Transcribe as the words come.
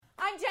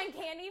I'm Jen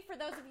Candy, for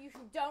those of you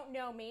who don't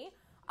know me.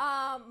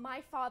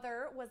 My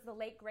father was the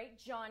late, great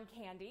John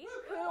Candy,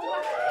 who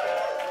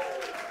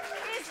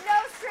is no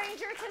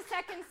stranger to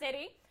Second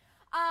City.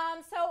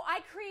 So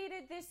I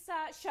created this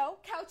show,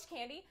 Couch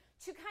Candy,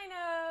 to kind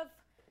of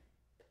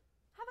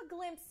have a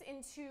glimpse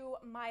into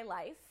my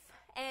life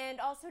and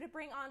also to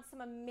bring on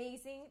some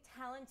amazing,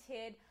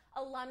 talented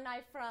alumni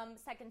from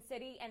Second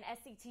City and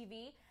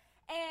SCTV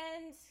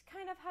and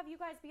kind of have you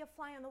guys be a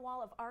fly on the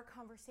wall of our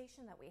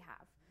conversation that we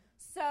have.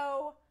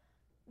 So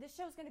this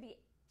show is going to be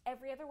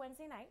every other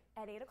Wednesday night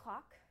at 8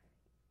 o'clock.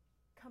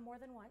 Come more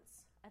than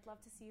once. I'd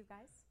love to see you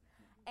guys.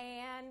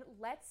 And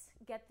let's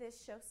get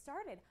this show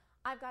started.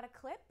 I've got a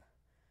clip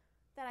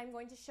that I'm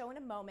going to show in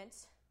a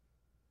moment.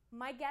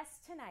 My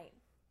guest tonight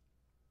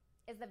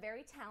is the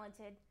very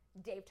talented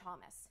Dave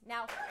Thomas.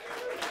 Now,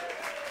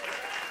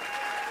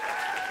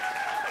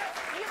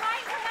 you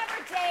might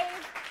remember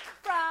Dave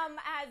from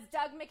as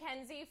Doug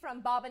McKenzie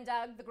from Bob and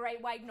Doug, The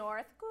Great White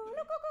North.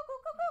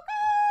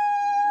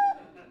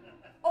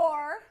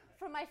 Or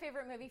from my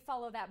favorite movie,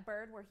 Follow That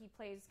Bird, where he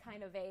plays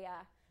kind of a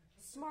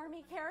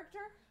smarmy character.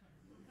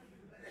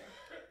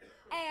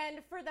 And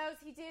for those,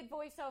 he did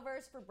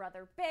voiceovers for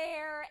Brother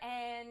Bear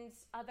and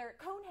other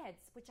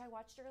Coneheads, which I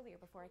watched earlier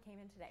before I came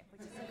in today,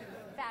 which is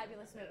a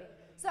fabulous movie.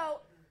 So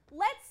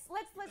let's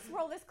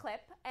roll this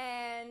clip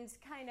and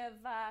kind of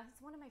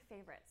it's one of my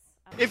favorites.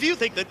 If you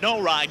think that no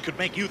ride could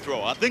make you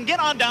throw up, then get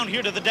on down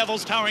here to the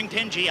Devil's Towering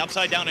 10G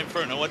Upside Down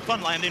Inferno at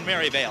Funland in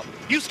Maryvale.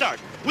 You start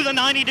with a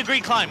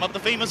 90-degree climb up the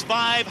famous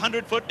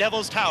 500-foot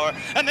Devil's Tower,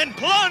 and then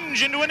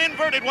plunge into an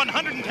inverted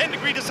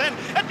 110-degree descent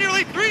at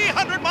nearly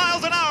 300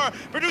 miles an hour,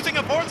 producing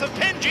a force of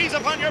 10 Gs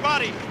upon your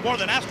body, more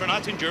than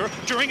astronauts endure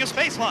during a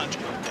space launch.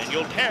 Then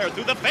you'll tear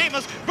through the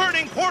famous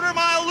burning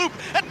quarter-mile loop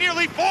at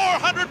nearly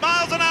 400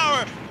 miles an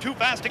hour. Too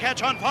fast to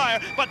catch on fire,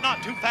 but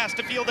not too fast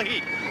to feel the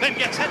heat. Then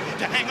get set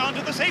to hang on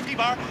to the safety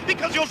bar,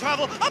 because you'll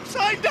travel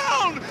upside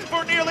down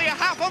for nearly a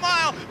half a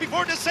mile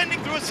before descending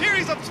through a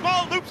series of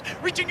small loops,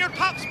 reaching your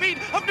top speed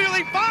of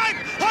nearly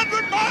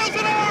 500 miles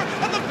an hour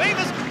and the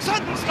famous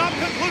sudden stop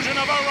conclusion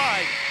of our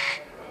ride.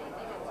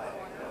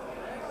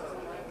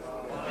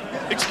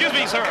 Excuse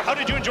me, sir, how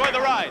did you enjoy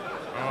the ride?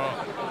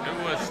 Oh, it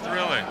was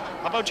thrilling.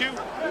 How about you?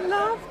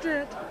 Loved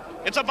it.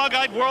 It's a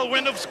bug-eyed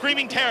whirlwind of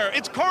screaming terror.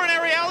 It's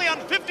Coronary Alley on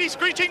 50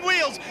 screeching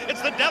wheels.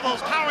 It's the Devil's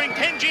Towering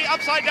 10G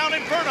Upside Down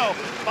Inferno,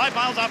 5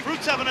 miles off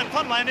Route 7 in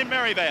Funland in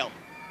Maryvale.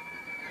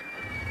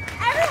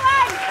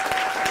 Everyone,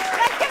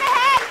 let's give a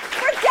hand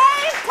for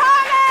Dave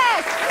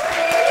Thomas!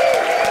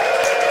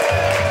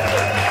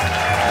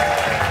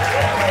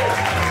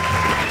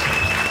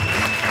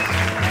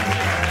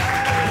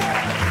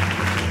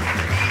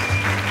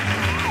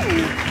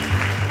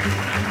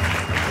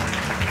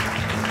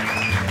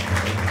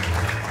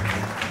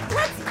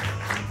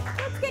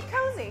 Let's get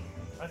cozy.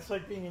 That's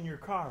like being in your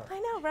car. I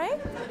know,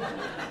 right?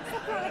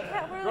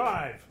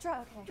 Drive.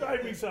 Okay.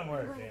 Drive me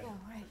somewhere, Where do we Dan. go? All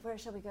right, where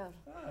shall we go?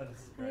 This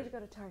is I need great. to go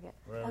to Target.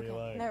 Wherever you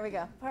like. There we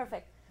go.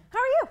 Perfect. How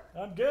are you?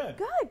 I'm good.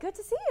 Good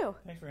to see you.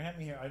 Thanks for having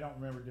me here. I don't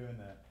remember doing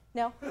that.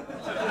 No?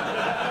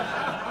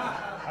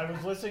 I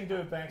was listening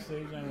to it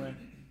backstage and I went,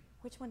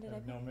 Which one I did I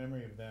have pick? no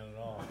memory of that at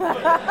all.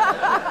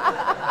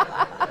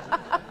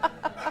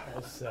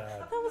 That's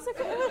sad.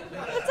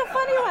 It's a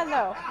funny one,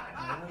 though.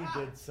 We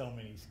did so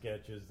many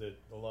sketches that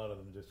a lot of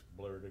them just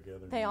blur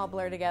together. They all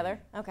blur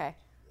together? Okay.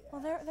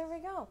 Well, there we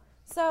go.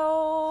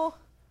 So,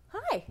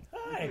 hi.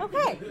 Hi.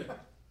 Okay.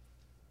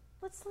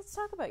 Let's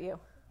talk about you.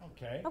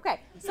 Okay.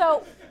 Okay.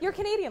 So, you're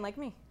Canadian like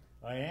me.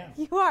 I am.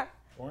 You are.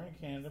 Born in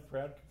Canada,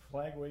 proud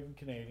flag-waving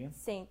Canadian.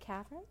 St.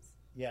 Catharines?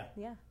 Yeah.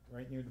 Yeah.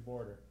 Right near the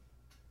border.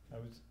 I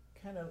was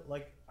kind of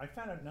like, I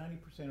found out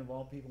 90% of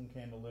all people in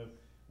Canada live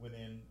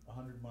within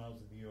 100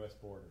 miles of the U.S.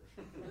 border.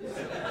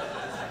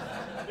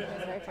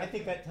 I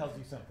think that tells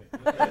you something.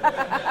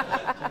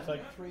 It's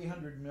like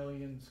 300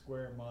 million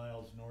square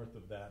miles north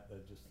of that.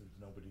 There's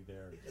nobody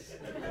there.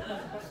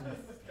 Some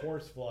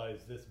horse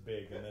flies this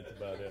big, and that's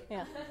about it.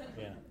 Yeah.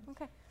 Yeah.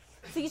 Okay.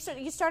 So you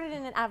started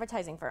in an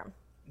advertising firm.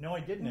 No, I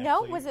didn't. No?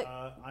 Actually. Was it?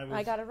 I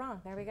I got it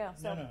wrong. There we go.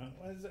 So No.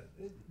 It's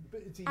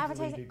easily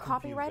advertising to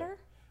confuse copywriter? that.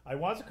 I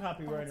was a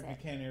copywriter That's at it.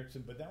 McCann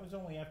Erickson, but that was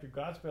only after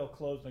Godspell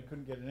closed and I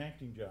couldn't get an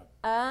acting job.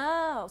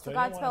 Oh, so So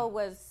I didn't Godspell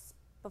wanna- was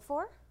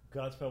before?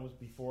 Godspell was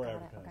before Got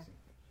it, advertising.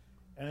 okay.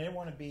 And I didn't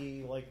want to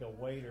be like a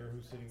waiter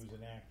who said he was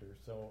an actor,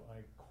 so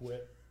I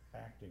quit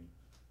acting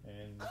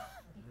and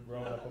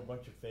wrote up a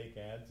bunch of fake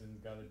ads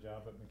and got a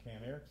job at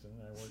McCann Erickson.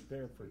 And I worked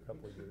there for a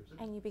couple of years.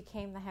 And you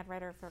became the head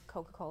writer for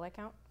Coca-Cola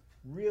account?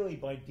 Really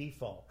by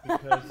default,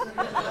 because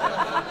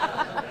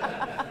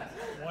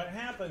what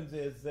happens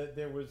is that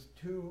there were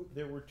two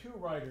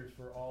writers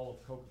for all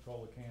of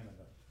Coca-Cola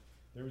Canada.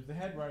 There was the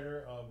head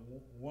writer, a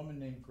woman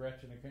named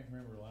Gretchen, I can't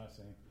remember her last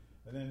name,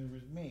 and then there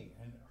was me.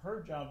 And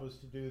her job was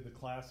to do the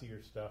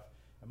classier stuff,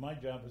 and my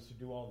job was to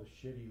do all the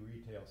shitty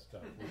retail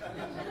stuff. Which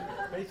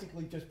is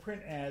basically just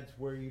print ads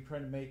where you try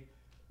to make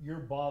your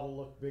bottle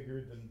look bigger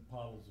than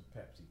bottles of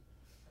Pepsi.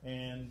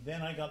 And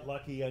then I got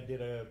lucky. I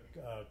did a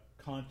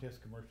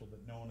contest commercial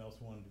that no one else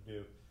wanted to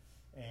do,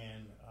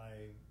 and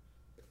I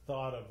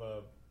thought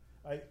of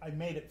I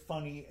made it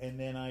funny, and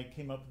then I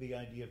came up with the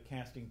idea of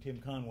casting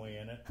Tim Conway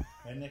in it.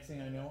 And next thing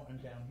I know, I'm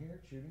down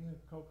here shooting a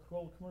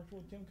Coca-Cola commercial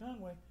with Tim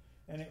Conway,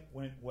 and it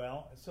went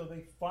well. So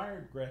they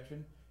fired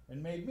Gretchen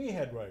and made me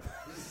head writer.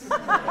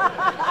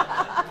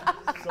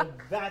 So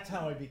that's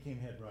how I became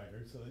head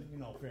writer. So,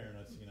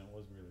 fairness, it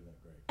wasn't really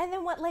that great. And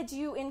then what led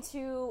you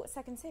into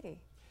Second City?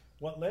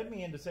 What led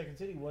me into Second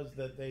City was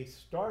that they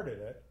started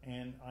it,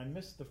 and I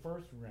missed the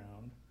first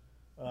round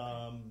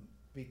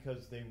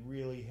because they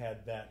really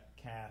had that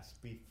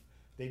cast. They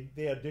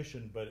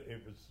auditioned, but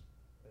it was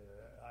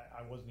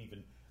I wasn't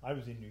even. I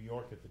was in New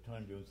York at the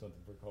time doing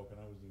something for Coke, and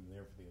I wasn't even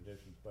there for the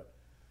auditions. But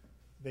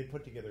they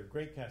put together a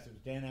great cast. It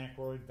was Dan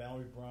Aykroyd,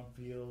 Valerie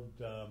Bromfield,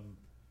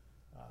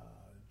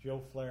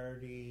 Joe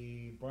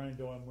Flaherty, Brian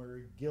Doyle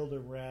Murray, Gilda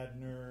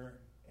Radner,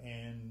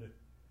 and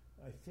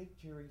I think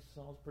Jerry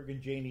Salzberg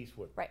and Jane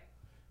Eastwood. Right.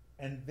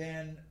 And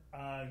then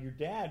your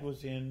dad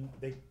was in.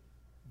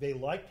 They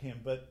liked him,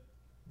 but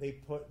they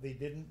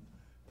didn't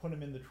put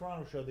him in the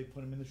Toronto show. They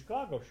put him in the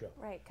Chicago show.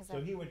 Right.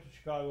 So he went to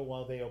Chicago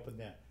while they opened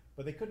that.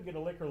 But they couldn't get a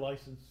liquor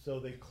license, so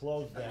they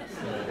closed that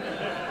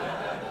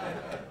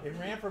show. It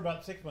ran for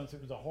about 6 months.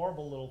 It was a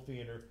horrible little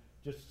theater,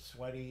 just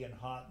sweaty and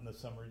hot in the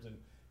summers. And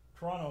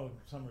Toronto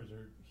summers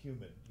are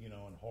humid,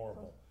 and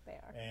horrible. They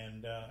are.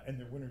 And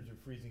their winters are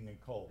freezing and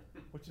cold,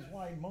 which is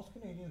why most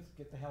Canadians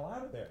get the hell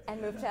out of there.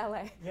 And move to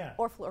LA. Yeah.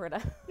 Or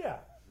Florida. Yeah.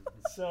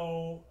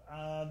 So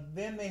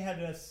then they had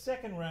a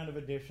second round of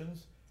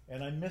auditions,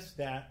 and I missed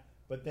that.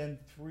 But then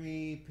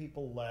 3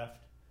 people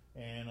left,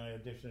 and I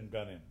auditioned and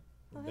got in.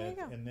 Well, there you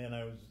go. And then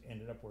I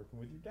ended up working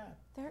with your dad.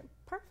 They're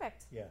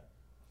perfect. Yeah.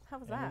 How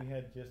was and that? we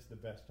had just the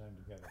best time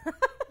together.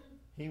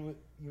 You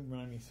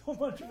remind me so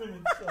much of him.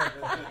 Himself.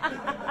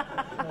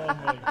 Oh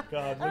my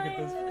God! Look at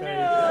this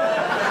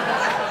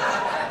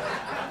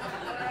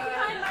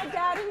Behind my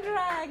dad in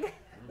drag.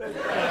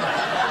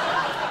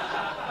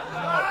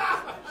 No,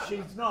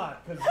 she's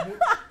not, because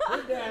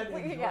her dad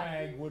in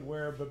drag would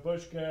wear a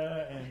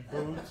babushka and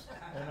boots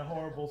and a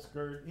horrible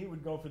skirt. He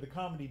would go for the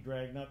comedy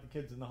drag, not the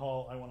kids in the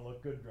hall, I want to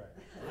look good drag.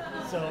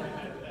 So,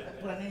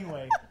 but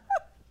anyway,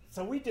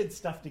 so we did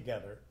stuff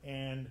together,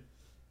 and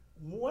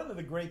one of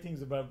the great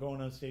things about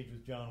going on stage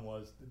with John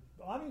was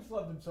the audience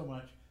loved him so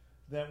much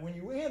that when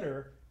you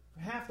enter,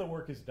 half the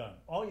work is done.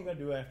 All you got to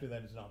do after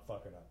that is not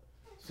fuck it up.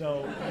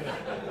 So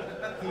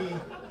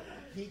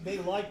they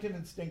liked him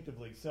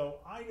instinctively.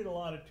 So I did a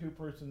lot of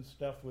two-person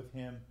stuff with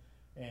him,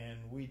 and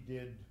we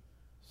did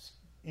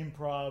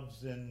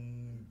improvs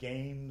and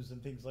games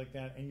and things like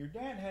that. And your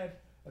dad had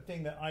a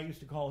thing that I used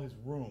to call his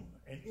room.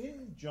 And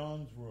in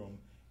John's room,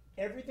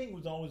 everything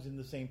was always in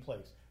the same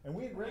place. And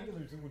we had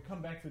regulars that would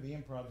come back for the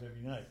improvs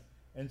every night.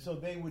 And so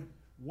they would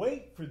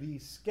wait for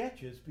these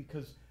sketches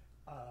because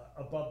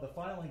above the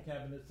filing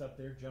cabinets up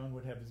there, John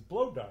would have his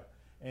blow dart.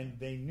 And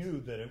they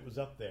knew that it was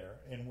up there.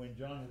 And when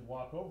John would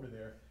walk over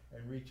there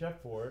and reach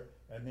up for it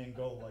and then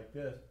go like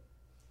this,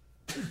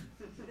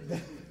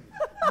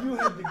 you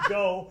had to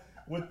go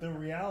with the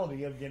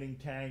reality of getting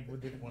tagged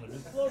with one of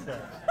his blow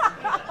darts.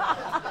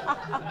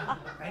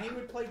 And he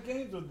would play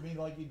games with me,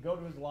 like he'd go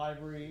to his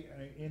library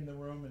in the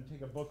room and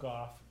take a book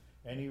off,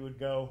 and he would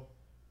go,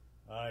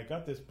 I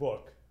got this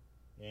book,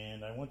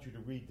 and I want you to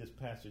read this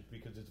passage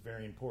because it's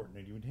very important.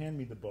 And he would hand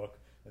me the book,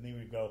 and then he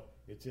would go,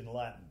 it's in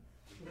Latin.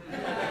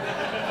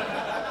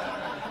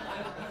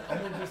 And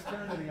then just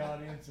turn to the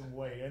audience and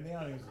wait, and the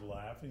audience would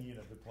laugh, and you'd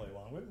have to play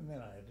along with it, and then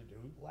I had to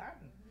do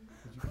Latin,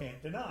 because you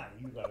can't deny,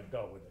 you got to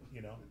go with it,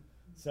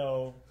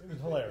 So it was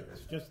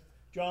hilarious. Just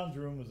John's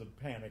room was a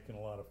panic and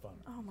a lot of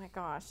fun. Oh my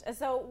gosh.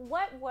 So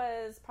what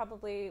was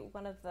probably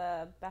one of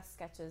the best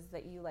sketches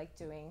that you liked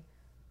doing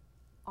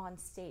on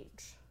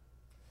stage?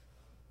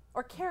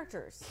 Or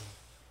characters?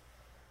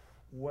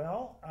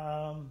 Well,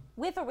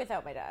 with or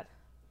without my dad?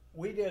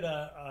 We did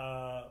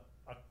a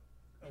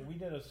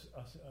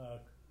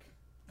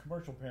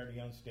commercial parody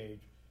on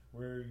stage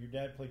where your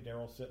dad played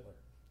Daryl Sittler.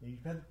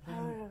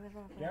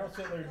 Daryl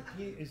Sittler,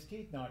 his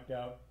teeth knocked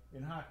out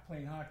in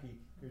playing hockey.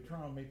 He was a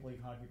Toronto Maple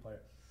Leaf hockey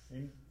player.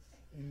 And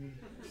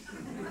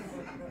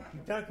he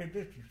talked like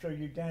this, so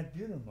your dad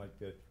did him like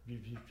this.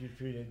 He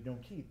had no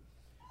teeth.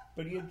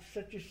 But he had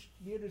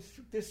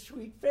this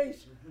sweet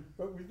face,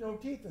 but with no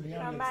teeth, and the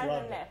audience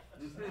loved it.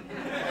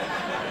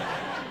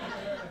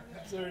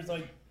 So there's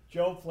like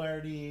Joe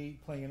Flaherty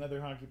playing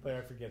another hockey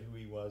player, I forget who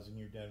he was, and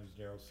your dad was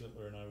Daryl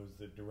Sittler, and I was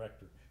the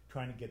director,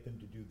 trying to get them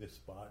to do this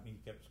spot, and he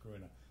kept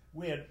screwing up.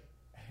 We had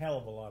a hell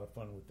of a lot of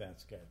fun with that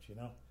sketch,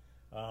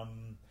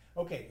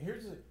 Okay,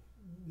 here's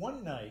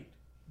one night.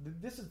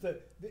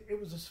 It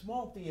was a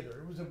small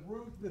theater. It was a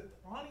room. The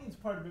audience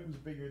part of it was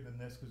bigger than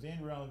this because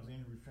Andrew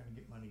Alexander was trying to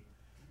get money,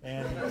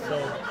 and so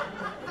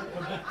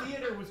but the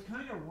theater was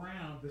kind of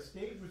round. The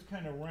stage was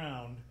kind of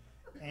round,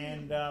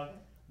 and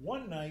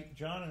one night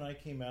John and I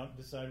came out and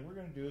decided we're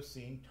going to do a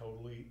scene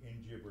totally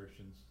in gibberish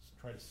and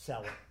try to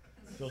sell it.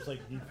 So it's like,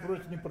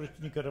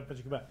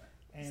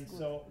 and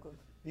so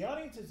The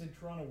audiences in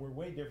Toronto were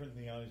way different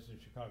than the audiences in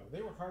Chicago.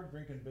 They were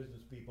hard-drinking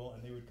business people,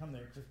 and they would come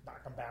there and just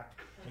knock them back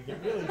and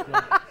get really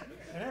drunk.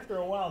 And after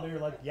a while, they were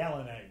like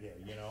yelling at you,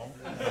 you know.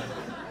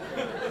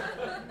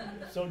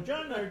 So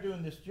John and I are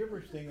doing this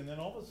gibberish thing, and then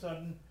all of a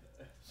sudden,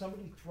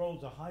 somebody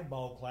throws a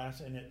highball glass,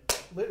 and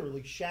it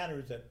literally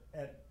shatters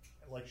at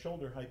like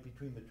shoulder height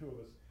between the two of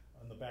us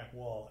on the back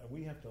wall, and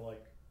we have to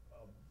like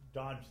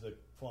dodge the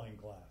flying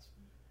glass.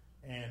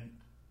 And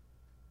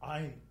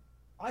I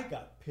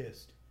got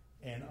pissed,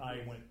 and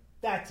I went,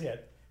 "That's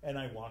it," and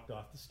I walked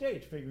off the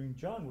stage, figuring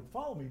John would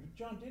follow me, but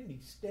John didn't. He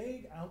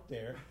stayed out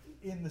there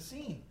in the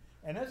scene.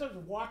 And as I was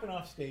walking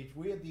off stage,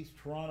 we had these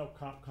Toronto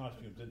cop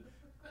costumes, and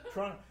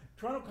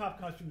Toronto cop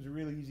costumes are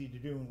really easy to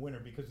do in winter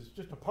because it's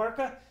just a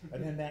parka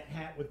and then that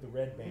hat with the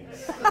red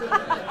bands.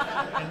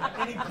 And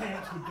any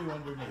pants would do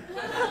underneath.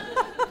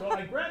 So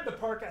I grabbed the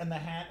parka and the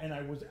hat, and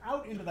I was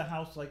out into the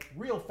house like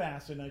real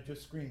fast, and I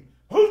just screamed,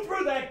 "Who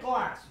threw that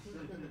glass?"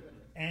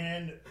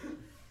 And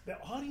the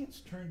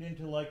audience turned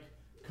into like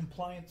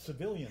compliant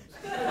civilians.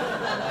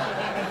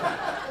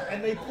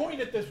 And they pointed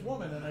at this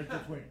woman, and I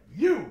just went,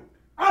 "You,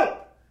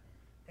 out!"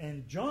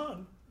 And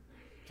John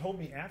told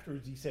me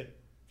afterwards, he said,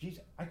 "Geez,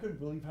 I couldn't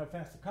believe how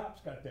fast the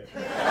cops got there."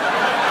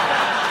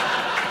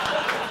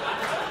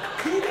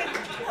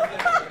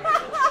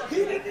 He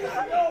didn't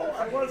even know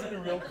I wasn't a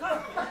real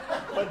cop.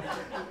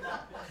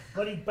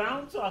 But he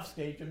bounced off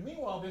stage, and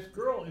meanwhile this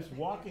girl is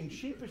walking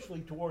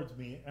sheepishly towards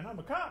me, and I'm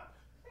a cop,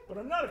 but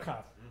I'm not a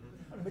cop.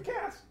 I'm the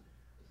cast.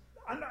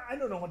 I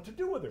don't know what to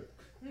do with her.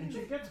 And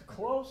she gets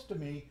close to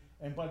me,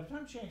 and by the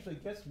time she actually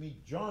gets to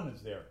me, John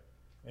is there.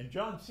 And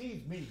John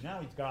sees me, now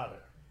he's got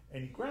her.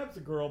 And he grabs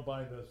the girl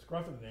by the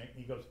scruff of the neck, and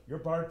he goes, "You're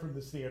barred from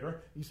this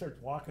theater." He starts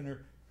walking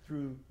her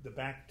through the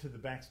back to the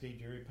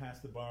backstage area,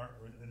 past the bar,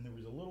 and there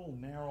was a little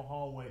narrow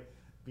hallway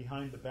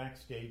behind the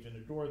backstage and a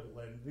door that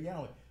led into the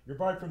alley. "You're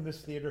barred from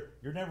this theater.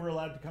 You're never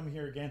allowed to come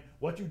here again.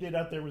 What you did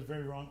out there was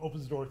very wrong."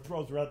 Opens the door,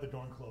 throws her out the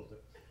door, and closes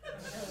it.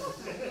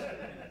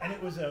 And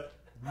it was a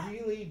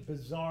really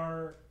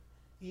bizarre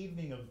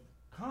evening of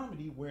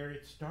comedy where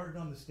it started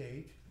on the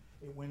stage,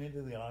 it went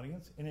into the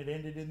audience, and it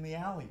ended in the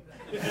alley.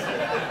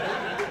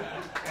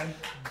 And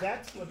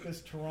that's what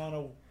this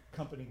Toronto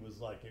company was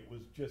like. It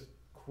was just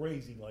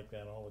crazy like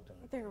that all the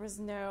time. There was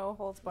no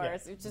holds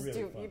bars. Yeah, You just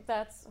really do. fun.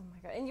 That's, oh my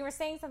god. And you were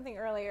saying something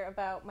earlier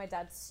about my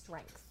dad's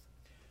strength.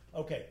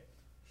 Okay,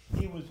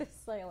 he was.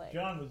 Slightly.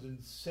 John was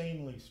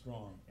insanely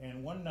strong,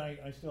 and one night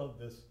I still have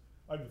this.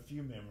 I have a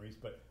few memories,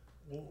 but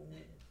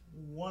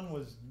one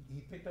was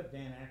he picked up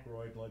Dan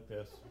Aykroyd like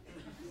this,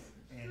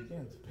 and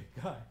Dan's a big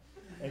guy,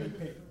 and he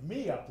picked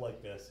me up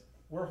like this.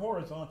 We're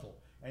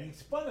horizontal, and he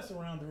spun us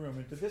around the room,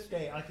 and to this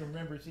day I can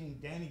remember seeing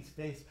Danny's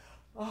face,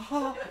 going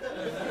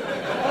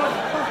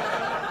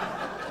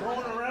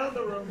around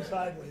the room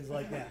sideways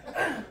like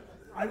that.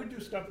 I would do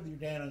stuff with your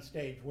dad on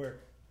stage where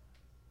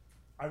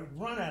I would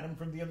run at him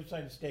from the other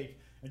side of the stage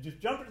and just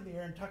jump into the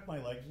air and tuck my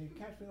legs, and he'd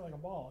catch me like a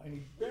ball, and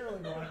he'd barely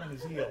rock on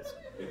his heels.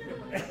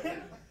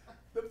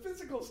 The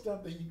physical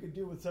stuff that you could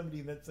do with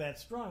somebody that's that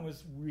strong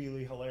was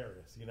really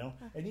hilarious, you know?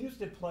 And he used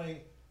to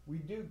play,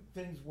 we'd do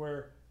things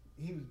where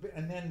he was,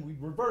 and then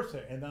we'd reverse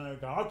it, and then I would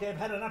go, "Okay, I've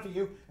had enough of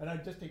you," and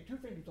I'd just take two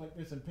fingers like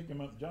this and pick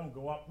him up, and John would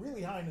go up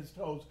really high on his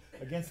toes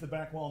against the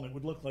back wall, and it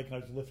would look like I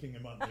was lifting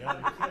him up the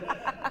audience.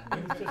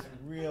 It was just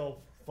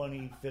real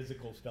funny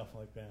physical stuff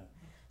like that.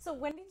 So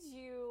when did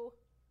you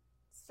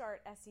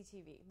start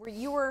SCTV? Were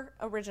you were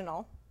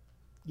original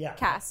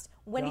cast?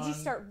 When did you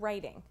start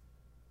writing?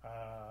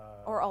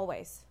 Or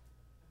always?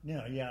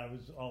 Yeah, I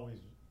was always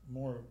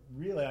more,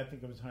 really I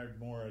think I was hired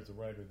more as a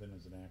writer than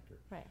as an actor.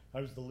 Right.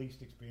 I was the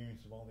least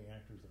experienced of all the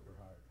actors that were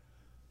hired.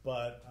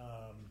 But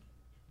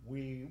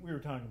we were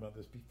talking about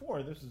this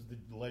before. This is the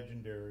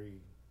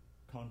legendary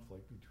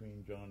conflict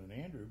between John and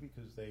Andrew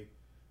because they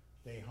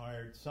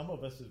hired some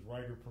of us as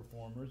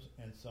writer-performers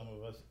and some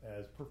of us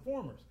as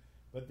performers.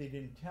 But they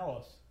didn't tell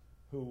us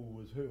who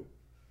was who.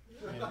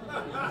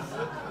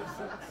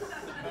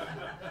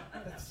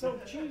 It's so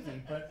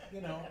cheesy, but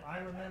you know, I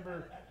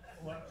remember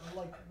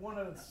like one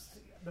of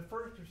the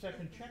first or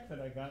second check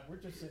that I got, we're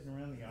just sitting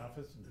around the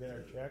office and get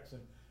our checks,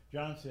 and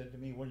John said to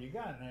me, "What do you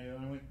got?"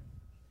 And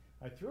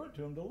I threw it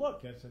to him to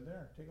look. I said,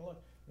 "There, take a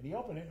look." And he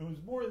opened it, and it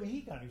was more than he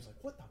got. He was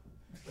like, "What the?"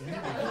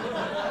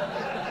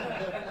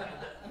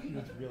 And he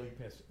was really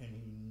pissed, and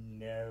he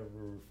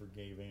never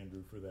forgave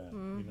Andrew for that,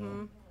 you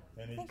know.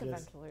 And I think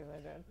eventually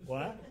they did.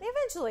 What?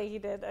 Eventually he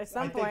did at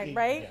some I think point,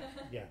 right?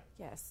 Yeah.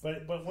 Yes.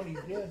 But what he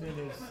did in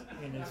his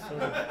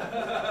sort of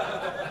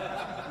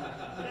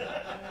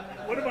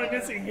what am I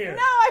missing here?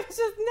 No, I'm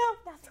just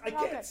that's I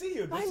all can't good. see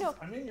you. I know.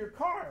 I'm in your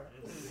car.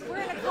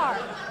 We're in a car.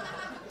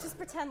 Just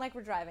pretend like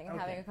we're driving and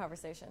having a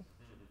conversation.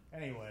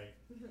 Anyway.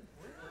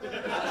 Where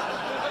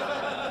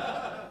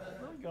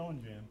are we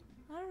going, Jim?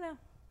 I don't know.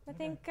 I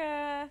think we're.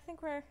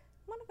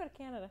 I want to go to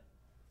Canada.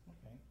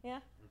 Okay. Yeah.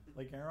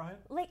 Lake Arrowhead?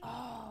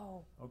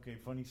 Okay,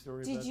 funny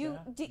story about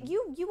that. Did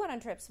you went on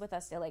trips with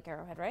us to Lake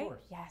Arrowhead, right? Of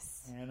course.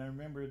 Yes. And I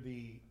remember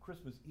the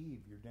Christmas Eve,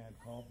 your dad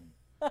called me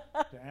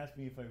to ask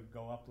me if I would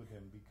go up with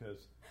him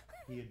because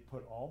he had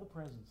put all the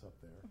presents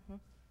up there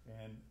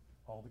and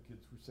all the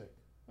kids were sick.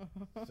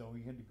 So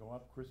we had to go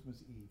up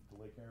Christmas Eve to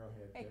Lake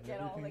Arrowhead,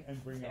 get everything,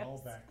 and bring it all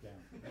back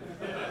down.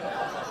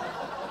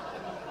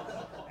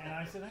 And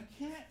I said, I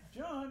can't,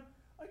 John,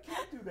 I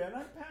can't do that.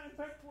 I'm in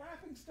fact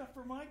wrapping stuff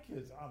for my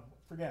kids.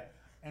 Forget.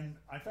 And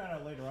I found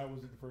out later I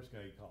wasn't the first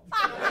guy he called.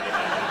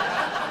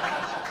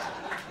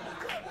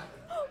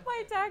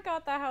 My dad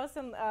got the house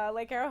in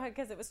Lake Arrowhead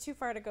because it was too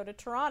far to go to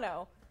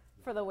Toronto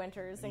for the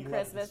winters and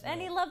Christmas. And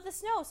he loved the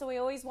snow, so we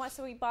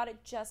bought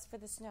it just for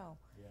the snow.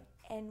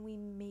 Yeah. And we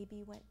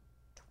maybe went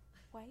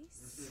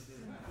twice.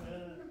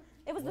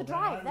 It was the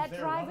drive. That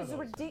drive is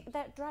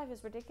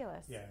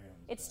ridiculous. Yeah,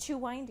 it's too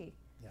windy.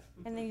 Yeah.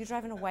 And then you're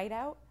driving a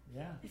whiteout.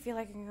 Yeah. You feel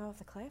like you're going to go off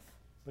the cliff.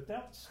 But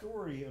that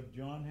story of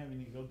John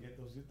having to go get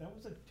those, that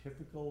was a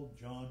typical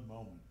John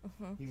moment.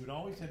 He would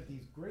always have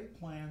these great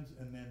plans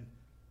and then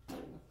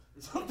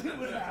something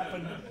would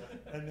happen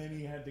and then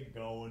he had to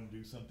go and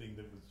do something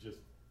that was just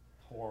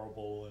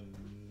horrible and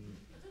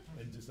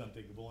just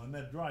unthinkable. And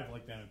that drive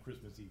like that on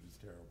Christmas Eve is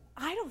terrible.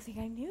 I don't think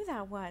I knew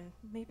that one.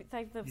 Maybe it's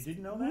like You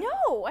didn't know that?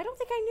 No, I don't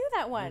think I knew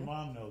that one. Your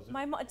mom knows it.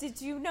 Did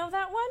you know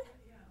that one?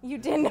 You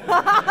didn't.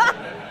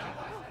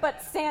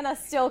 But Santa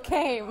still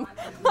came.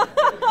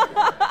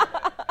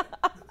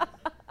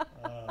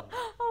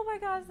 Oh my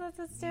gosh, that's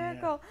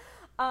hysterical.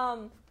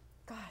 Yeah.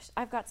 Gosh,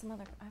 I've got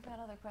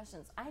other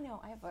questions. I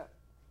know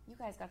you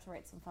guys got to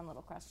write some fun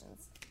little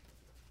questions.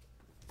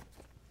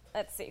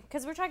 Let's see,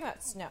 because we're talking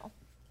about snow.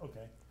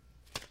 Okay.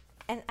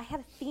 And I had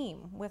a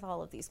theme with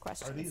all of these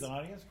questions. Are these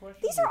audience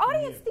questions? These are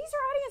audience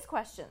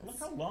questions. Look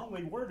how long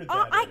we worded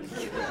that.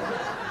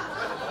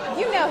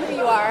 You know who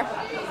you are.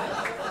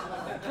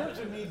 The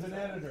person needs an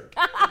editor.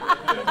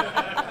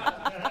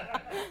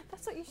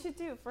 That's what you should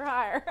do for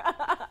hire.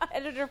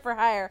 Editor for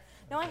hire.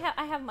 No,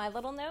 I have my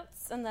little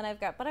notes, and then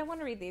but I want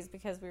to read these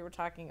because we were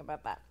talking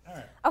about that. All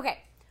right.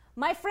 Okay.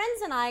 My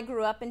friends and I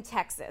grew up in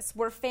Texas.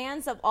 We're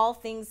fans of all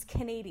things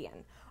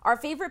Canadian. Our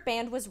favorite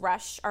band was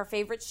Rush. Our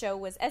favorite show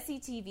was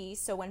SCTV.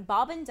 So when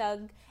Bob and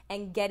Doug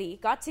and Getty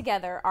got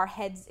together, our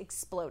heads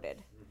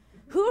exploded.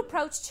 Who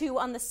approached who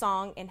on the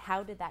song, and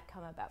how did that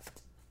come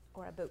about?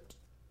 Or about?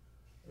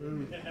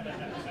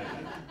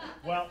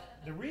 Well,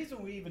 the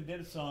reason we even did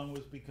a song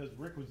was because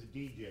Rick was a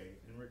DJ,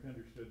 and Rick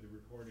understood the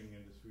recording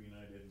industry, and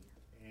I didn't.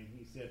 And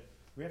he said,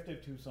 we have to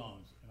have 2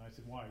 songs. And I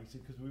said, why? He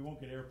said, because we won't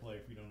get airplay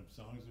if we don't have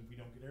songs. If we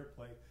don't get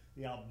airplay,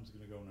 the album's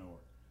going to go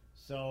nowhere.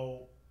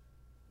 So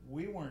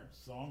we weren't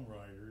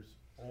songwriters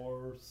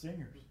or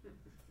singers,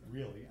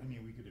 really. I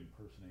mean, we could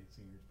impersonate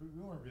singers, but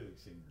we weren't really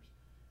singers.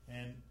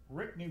 And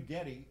Rick knew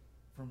Getty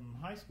from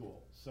high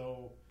school,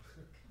 so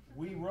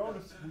we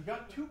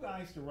got 2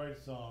 guys to write a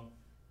song,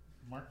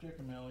 Mark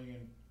Giacomelli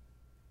and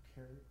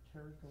Terry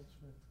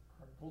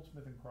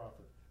Goldsmith and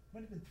Crawford.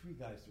 Might have been 3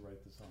 guys to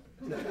write the song.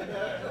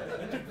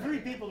 It took 3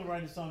 people to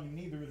write a song, and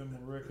neither of them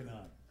were Rick and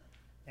I.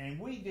 And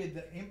we did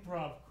the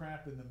improv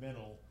crap in the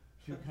middle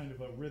to kind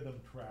of a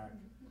rhythm track,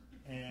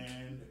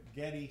 and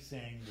Getty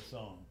sang the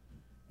song.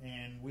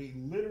 And we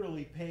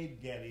literally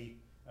paid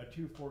Getty a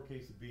 2-4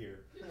 case of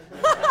beer.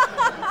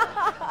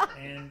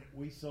 And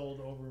we sold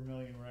over 1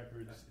 million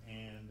records,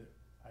 and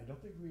I don't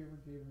think we ever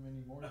gave him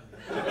any more than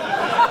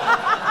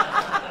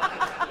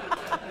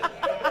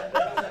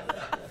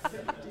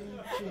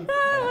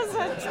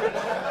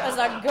that was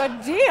a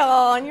good deal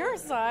on your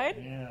side.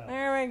 Yeah.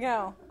 There we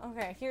go.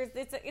 Okay,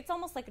 it's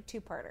almost like a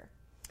 2-parter.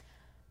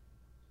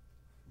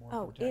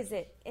 Is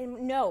it?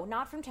 No,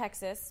 not from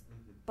Texas,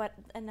 but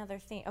another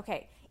thing.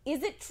 Okay,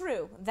 is it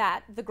true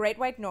that The Great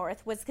White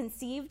North was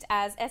conceived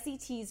as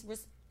SCTV's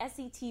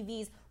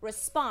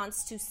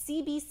response to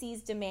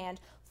CBC's demand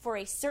for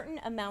a certain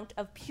amount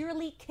of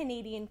purely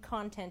Canadian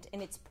content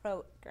in its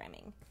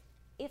programming?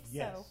 If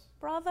so,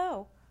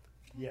 bravo.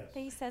 Yes.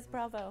 He says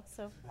bravo.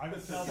 So I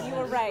would tell the you whole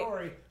were right.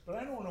 story, but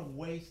I don't want to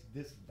waste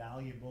this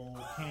valuable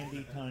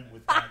candy time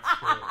with that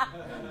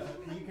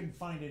story. You can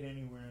find it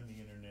anywhere on the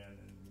internet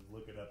and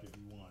look it up if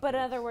you want. But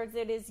in other words,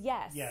 it is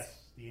yes. Yes.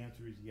 The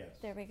answer is yes.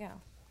 There we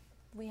go.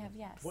 We have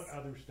yes. What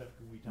other stuff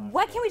can we talk about?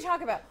 What can we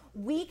talk about?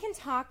 We can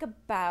talk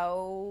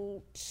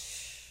about...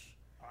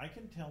 I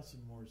can tell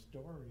some more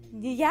stories.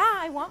 Yeah,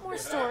 I want more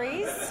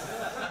stories.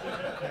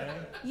 Okay.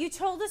 You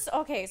told us...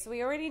 Okay, so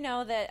we already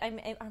know that I'm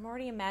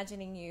already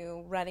imagining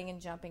you running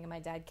and jumping and my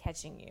dad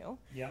catching you.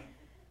 Yeah.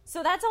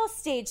 So that's all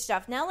stage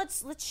stuff. Now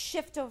let's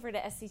shift over to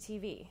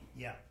SCTV.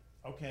 Yeah.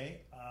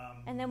 Okay.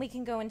 And then we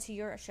can go into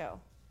your show.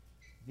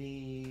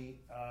 There's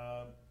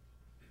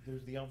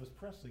the Elvis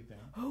Presley thing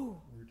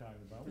we were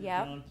talking about.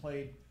 Yeah. John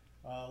played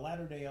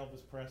latter-day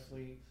Elvis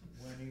Presley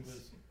when he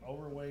was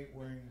overweight,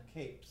 wearing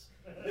capes.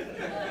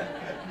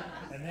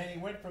 And then he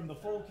went from the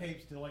full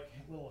capes to like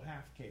little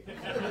half capes,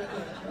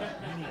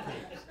 mini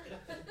capes.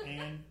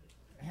 And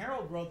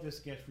Harold wrote this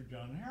sketch for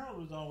John. And Harold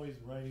was always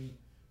writing,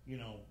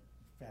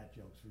 fat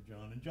jokes for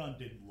John. And John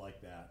didn't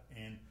like that.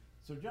 And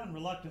So John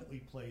reluctantly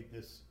played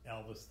this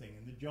Elvis thing,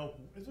 and the joke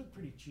is a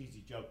pretty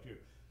cheesy joke too.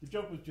 The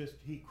joke was just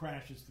he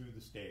crashes through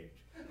the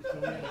stage. So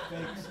we had a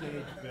fake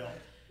stage built,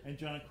 and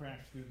John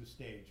crashed through the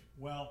stage.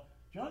 Well,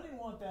 John didn't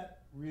want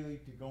that really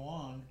to go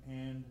on,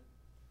 and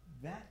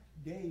that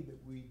day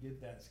that we did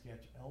that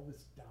sketch,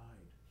 Elvis died.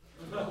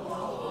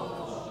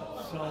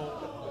 So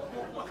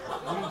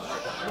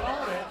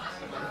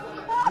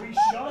we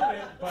shot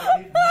it, but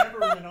it never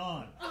went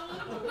on.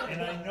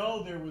 And I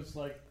know there was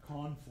like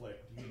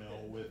conflict,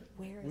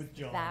 with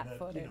John. That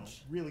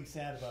footage? Really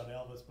sad about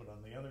Elvis, but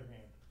on the other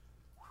hand,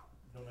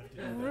 don't have to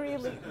do that.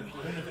 Really?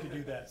 Don't have to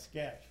do that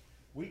sketch.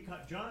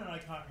 John and I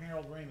caught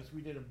Harold Ramis.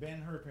 We did a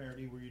Ben-Hur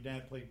parody where your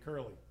dad played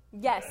Curly.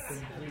 Yes. From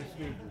the Three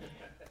Stooges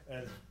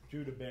as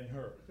Judah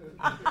Ben-Hur.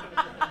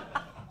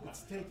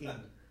 It's taking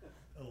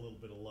a little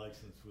bit of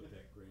license with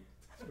that great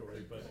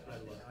story, but I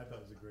thought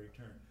it was a great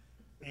turn.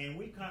 And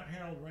we caught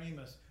Harold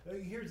Ramis.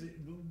 Here's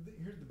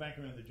the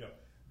background of the joke.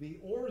 The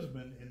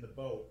oarsman in the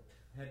boat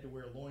had to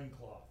wear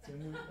loincloths,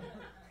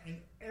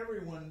 and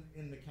everyone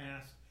in the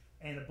cast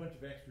and a bunch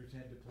of extras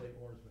had to play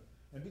oarsmen.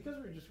 And because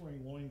we were just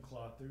wearing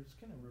loincloth, it was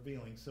kind of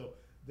revealing. So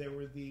there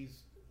were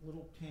these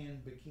little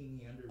tan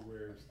bikini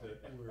underwears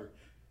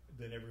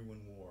that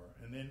everyone wore.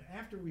 And then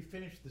after we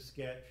finished the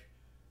sketch,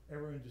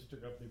 everyone just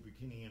took off their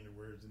bikini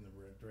underwears in the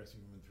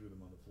dressing room and threw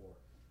them on the floor.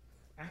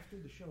 After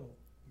the show,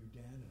 your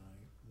dad and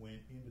I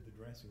went into the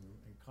dressing room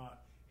and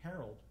caught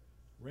Harold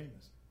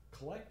Ramis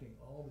collecting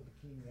all the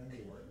bikini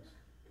underwears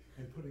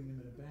and putting them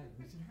in a bag.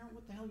 We said, Harold,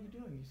 what the hell are you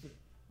doing? He said,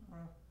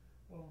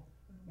 well,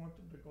 I want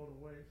them to go to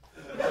waste.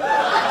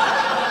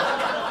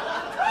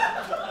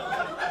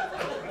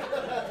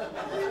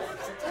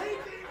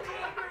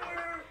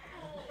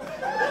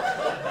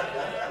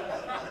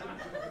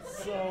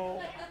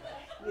 So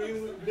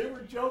there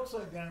were jokes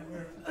like that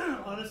where,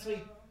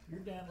 honestly, your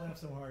dad laughed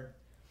so hard,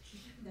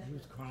 he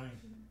was crying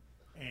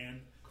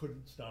and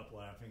couldn't stop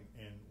laughing.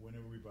 And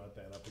whenever we brought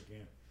that up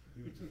again,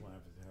 he would just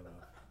laugh his head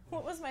off.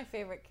 What was my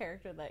favorite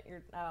character that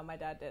my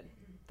dad did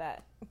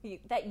that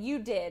you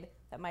did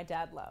that my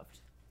dad loved?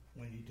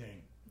 Wendy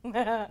Tang,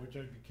 which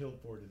I'd be killed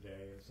for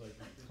today. It's like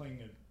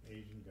playing an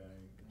Asian guy,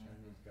 a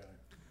Chinese guy.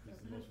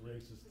 It's the most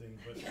racist thing,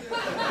 but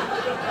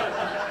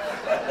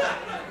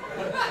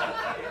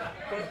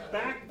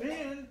back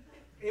then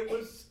it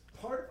was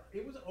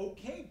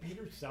okay.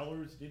 Peter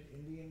Sellers did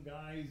Indian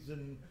guys,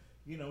 and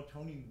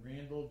Tony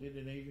Randall did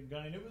an Asian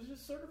guy, and it was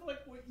just sort of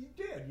like what you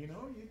did. You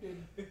did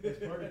as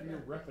part of your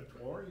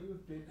repertoire. You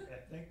did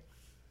ethnic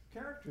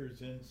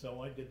characters, and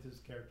so I did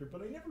this character,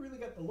 but I never really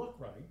got the look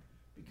right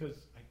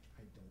because I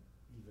don't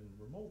even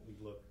remotely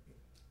look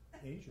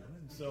Asian,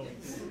 and so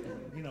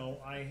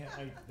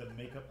the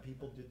makeup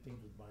people did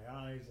things with my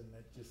eyes, and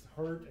that just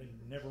hurt and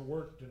never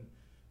worked. And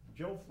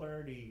Joe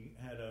Flaherty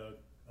had a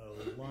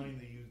line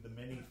they used, the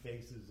many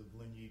faces of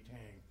Lin Yi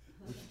Tang,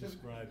 which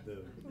described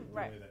the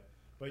way that.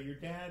 But your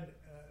dad,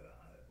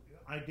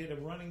 I did a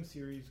running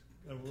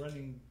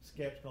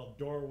sketch called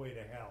Doorway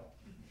to Hell,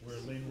 where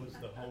Lin was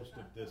the host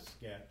of this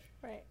sketch,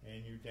 right?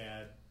 And your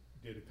dad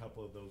did a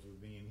couple of those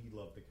with me, and he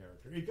loved the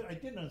character. I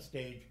did it on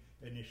stage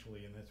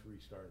initially, and that's where he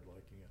started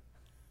liking it.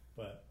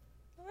 But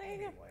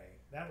anyway,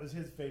 that was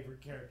his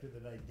favorite character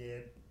that I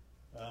did.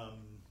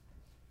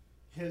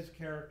 His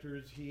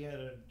characters, he had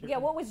a different... Yeah,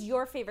 what was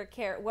your favorite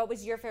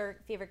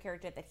favorite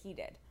character that he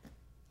did?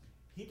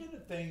 He did a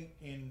thing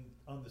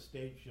on the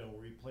stage show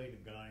where he played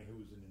a guy who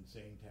was an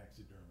insane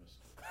taxidermist.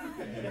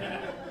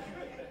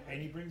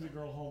 and he brings a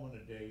girl home on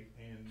a date,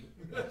 and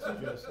it's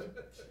just,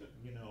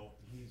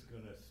 he's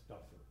going to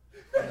stuff her.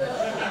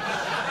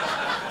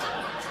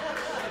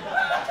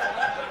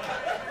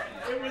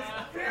 It was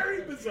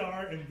very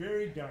bizarre and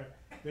very dark,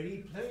 but he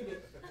played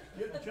it.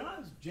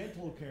 John's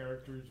gentle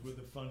characters were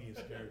the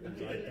funniest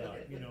characters, I thought.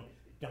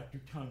 Dr.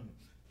 Tongue,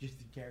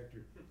 just a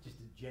character, just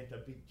a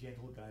big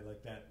gentle guy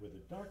like that with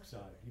a dark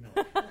side,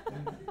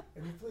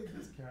 and he played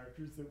these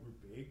characters that were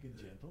big and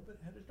gentle but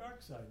had a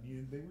dark side.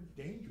 They were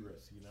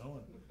dangerous,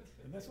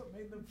 and that's what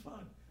made them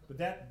fun. But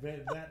that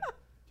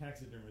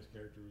taxidermist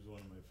character was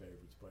one of my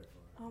favorites by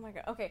far. Oh my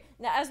god. Okay,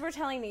 now as we're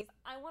telling these,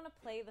 I want to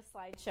play the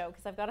slideshow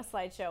because I've got a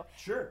slideshow.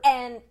 Sure.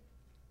 And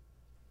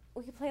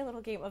we could play a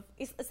little game of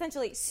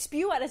essentially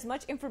spew out as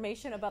much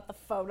information about the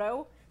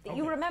photo that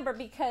you remember,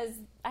 because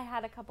I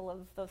had a couple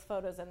of those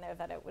photos in there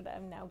that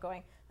I'm now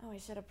going, I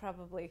should have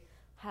probably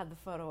had the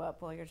photo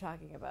up while you're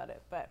talking about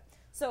it. But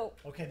so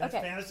that's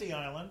Fantasy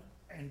Island,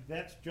 and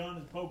that's John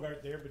as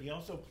Bogart there, but he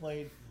also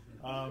played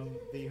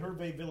the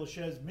Hervé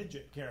Villechaize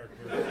midget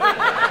character,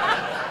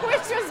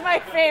 which was my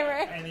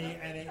favorite.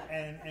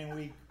 And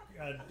we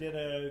did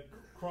a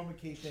chroma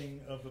key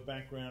thing of the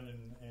background,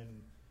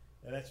 and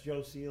that's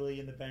Joe Seeley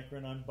in the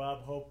background. I'm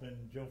Bob Hope,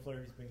 and Joe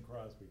Flaherty's Bing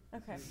Crosby.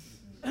 Okay.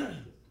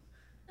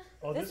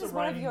 This is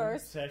one of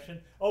yours.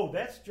 Session.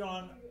 That's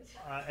John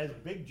as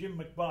Big Jim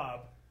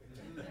McBob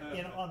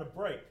on a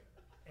break,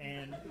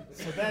 and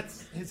so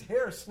that's his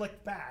hair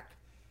slicked back,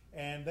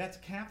 and that's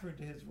Catherine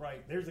to his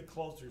right. There's a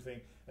closer thing,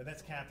 and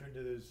that's Catherine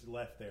to his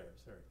left there.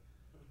 Sorry,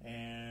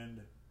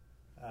 and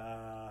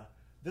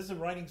This is a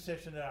writing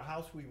session at a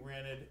house we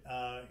rented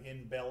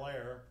in Bel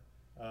Air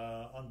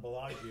on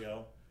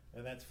Bellagio,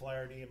 and that's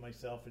Flaherty and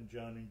myself and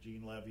John and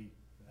Jean Levy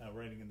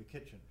writing in the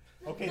kitchen.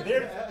 Okay,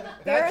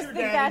 that's your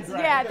dad in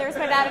drag. Yeah, there's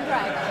my dad in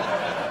drag.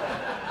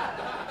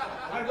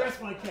 I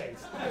rest my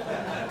case.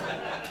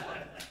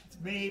 It's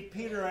me,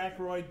 Peter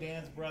Aykroyd,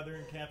 Dan's brother,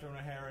 and Catherine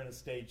O'Hara in a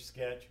stage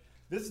sketch.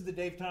 This is the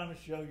Dave Thomas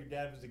Show. Your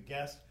dad was a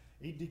guest.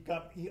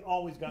 He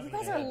always got me. You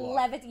guys are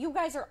You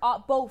guys are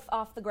both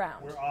off the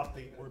ground.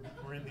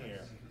 We're in the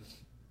air.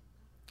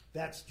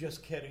 That's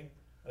Just Kidding,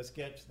 a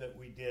sketch that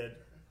we did.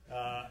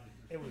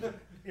 It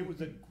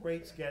was a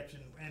great sketch,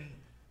 and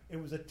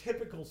it was a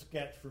typical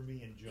sketch for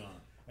me and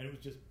John. And it was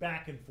just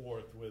back and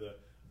forth with a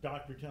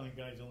doctor telling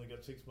guys only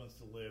got 6 months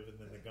to live, and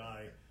then the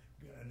guy,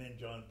 and then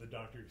John, the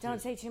doctor.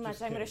 Don't say too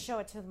much. I'm going to show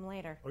it to them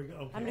later. Okay.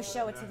 I'm going to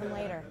show it to them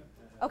later.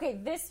 Okay,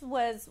 this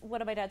was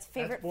one of my dad's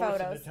favorite That's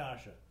Boris photos. And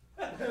Natasha.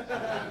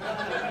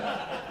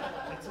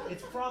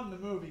 it's from the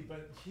movie,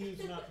 but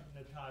he's not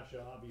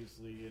Natasha,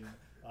 obviously, and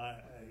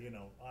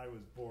I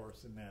was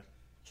Boris in that.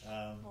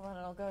 Hold on,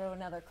 I'll go to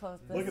another close.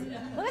 Look at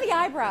the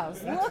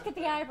eyebrows. Look at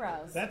the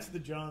eyebrows. That's the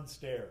John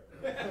stare.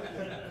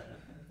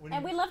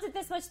 And we loved it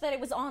this much that it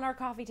was on our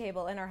coffee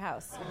table in our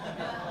house.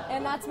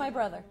 And that's my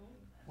brother.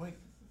 Wait,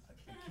 I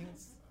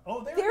can't.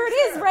 Oh, there it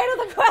is, right on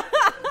the ground.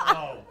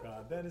 Oh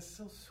God, that is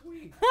so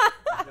sweet.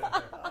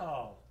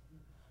 Oh.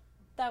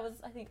 That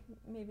was, I think,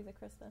 maybe the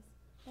Christmas.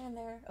 And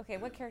there. Okay,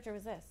 what character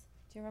was this?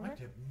 Do you remember?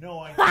 I have no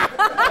idea.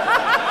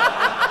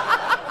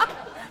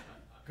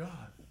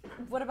 God.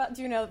 What about?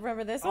 Do you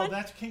remember this one? Oh,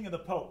 that's King of the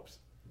Popes.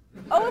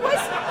 Oh, it was.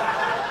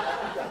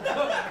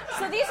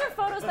 So these are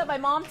photos that my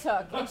mom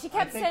took, and she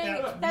kept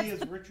saying that's me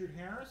as Richard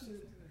Harris.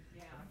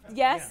 Yeah.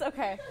 Yes. Yeah.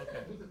 Okay.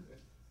 Okay.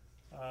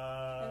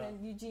 And then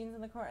Eugene's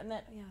in the corner, and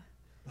then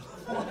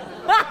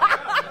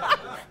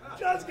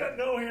John's got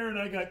no hair, and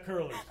I got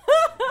curlers.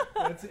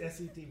 That's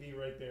SCTV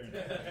right there.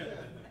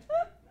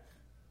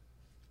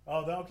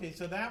 Oh, okay.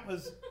 So that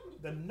was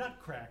the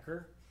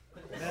Nutcracker.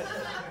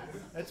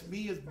 That's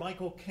me as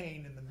Michael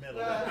Caine in the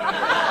middle.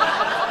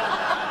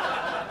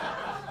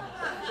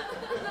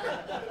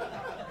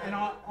 And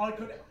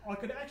I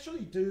could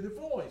actually do the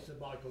voice of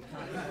Michael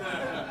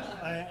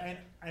Caine.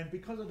 And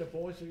because of the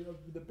voice,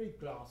 the big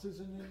glasses,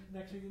 and then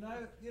next thing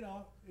you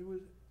know, it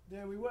was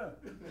there we were.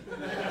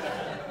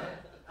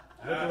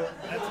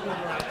 That's good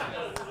writing.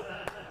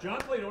 John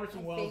played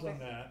Orson Welles on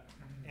that,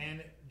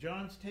 and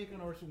John's take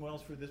on Orson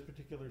Welles for this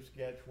particular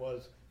sketch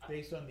was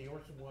based on the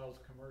Orson Welles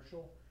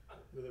commercial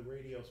with a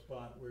radio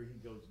spot where he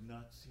goes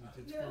nuts.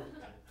 It's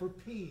for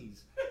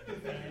peas,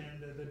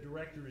 and the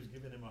director is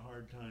giving him a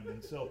hard time.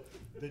 And so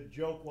the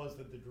joke was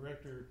that the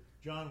director,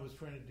 John, was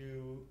trying to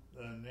do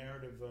a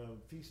narrative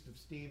of Feast of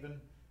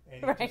Stephen,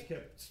 and he just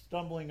kept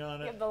stumbling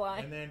on it. Give the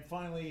line. And then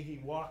finally he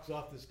walks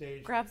off the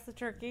stage, grabs the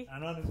turkey,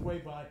 and on his way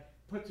by,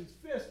 puts his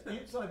fist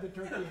inside the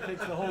turkey and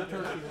takes the whole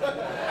turkey.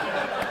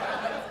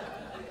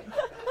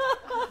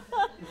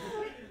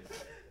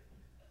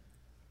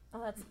 Oh,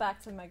 that's back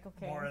to Michael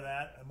Caine. More of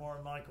that, and more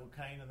of Michael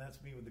Caine, and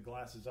that's me with the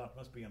glasses off.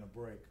 Must be on a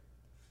break.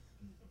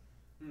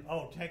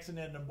 Oh, Tex and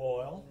Edna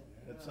Boyle.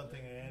 That's something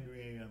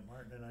Andrea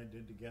Martin and I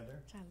did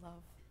together. Which I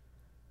love.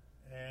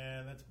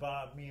 And that's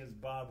me as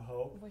Bob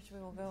Hope. Which we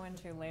will go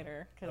into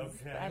later, because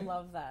Okay. I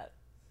love that.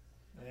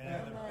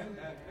 And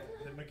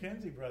the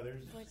Mackenzie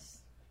brothers.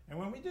 And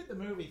when we did the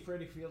movie,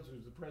 Freddie Fields, who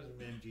was the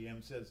president of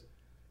MGM, says,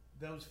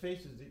 those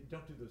faces,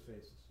 don't do those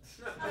faces.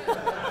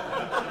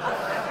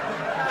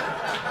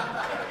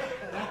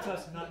 That's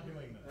us not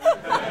doing them.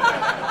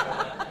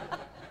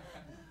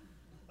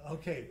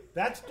 Okay,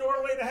 that's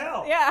Doorway to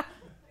Hell. Yeah.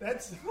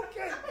 That's,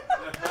 okay.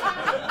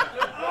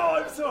 Oh,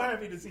 I'm so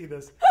happy to see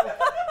this.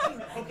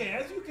 Okay,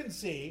 as you can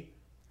see,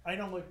 I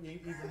don't look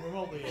even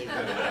remotely Asian.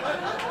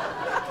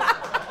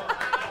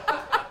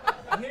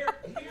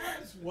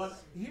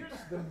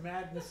 Here's the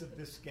madness of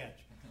this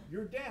sketch.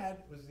 Your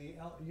dad was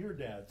your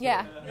dad. So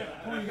Yeah.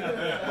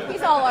 Pointing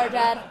He's all our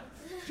dad.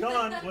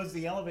 John was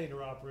the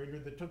elevator operator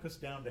that took us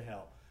down to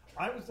hell.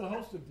 I was the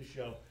host of the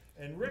show,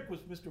 and Rick was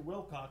Mr.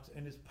 Wilcox,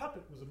 and his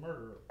puppet was a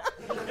murderer.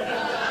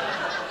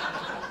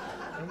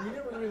 And we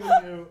never really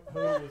knew who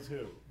was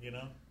who, you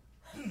know?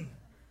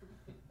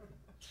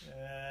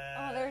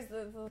 Oh, there's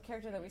the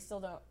character that we still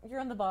don't. You're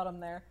on the bottom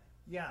there.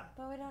 Yeah.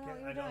 But we don't know what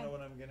you're I doing. don't know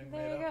what I'm getting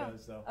There made you up go.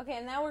 as, though. Okay,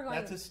 and now we're going.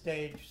 That's a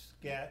stage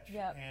sketch,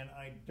 Yep. and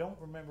I don't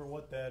remember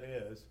what that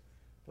is.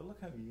 But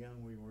look how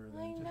young we were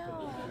then. I just know. a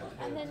bunch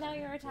of And then kids. now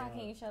you're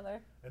attacking each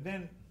other. And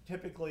then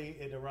typically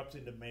it erupts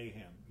into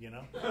mayhem, you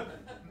know?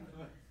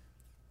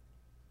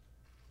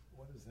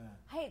 What is that?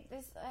 Hey,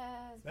 this.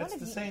 That's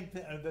the same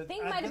thing.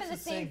 Thing might have been the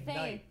same thing.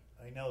 Night.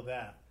 I know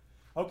that.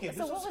 Okay, So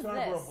this what is was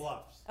Scarborough this?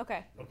 Bluffs.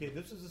 Okay. Okay,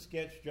 this is a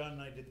sketch John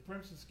and I did. The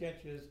premise of the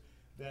sketch is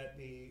that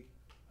the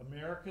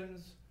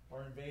Americans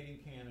are invading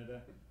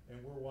Canada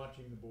and we're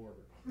watching the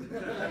border.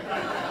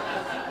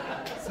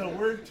 So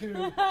we're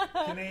two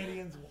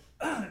Canadians,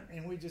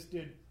 and we just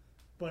did a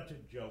bunch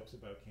of jokes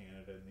about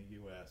Canada and the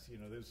U.S. You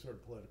know, those sort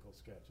of political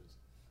sketches.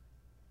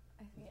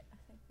 I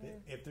think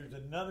If there's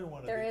another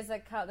one of There these, is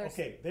a there's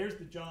okay, there's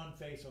the John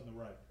face on the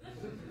right.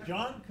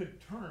 John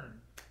could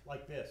turn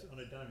like this on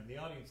a diamond. The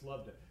audience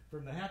loved it.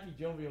 From the happy,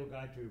 jovial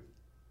guy to...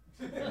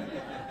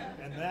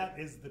 and that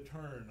is the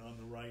turn on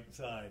the right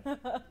side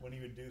when he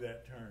would do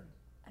that turn.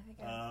 I think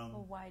I have a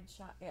wide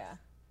shot. Yeah.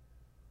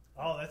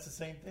 Oh, that's the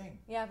same thing.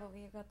 Yeah, but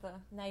we've got the...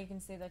 Now you can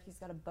see that he's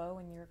got a bow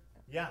and you're...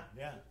 Yeah.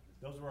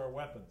 Those were our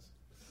weapons.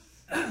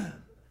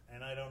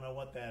 And I don't know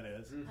what that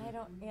is. I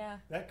don't... Yeah.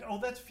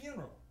 That's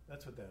funeral.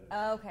 That's what that is.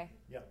 Oh, okay.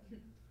 Yep.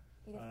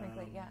 Edith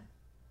Brinkley, yeah.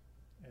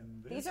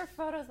 And These are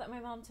photos that my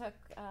mom took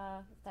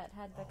that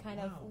had the kind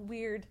of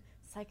weird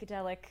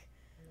psychedelic...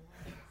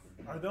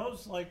 Are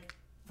those like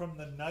from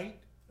the night?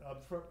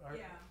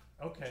 Yeah.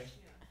 Okay.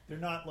 Yeah. They're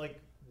not like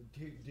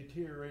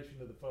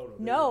deterioration of the photo.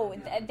 No,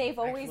 they've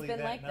always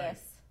been like night.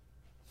 this.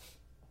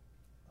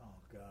 Oh,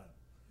 God.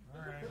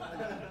 All right.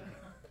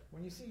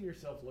 When you see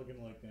yourself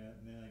looking like that,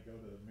 and then I go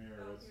to the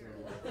mirror, it's sort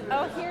of like...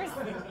 Oh, here's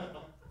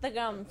the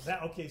gums.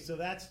 Okay, so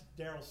that's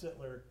Daryl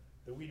Sittler,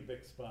 the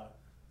Weetabix spot,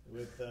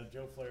 with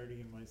Joe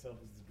Flaherty and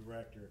myself as the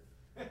director.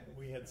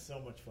 We had so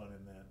much fun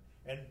in that.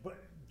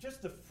 But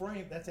just the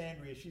frame, that's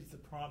Andrea. She's the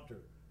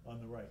prompter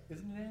on the right.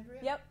 Isn't it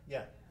Andrea? Yep.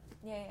 Yeah.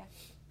 Yeah.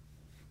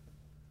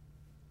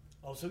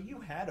 Oh, so you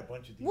had a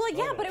bunch of these Well,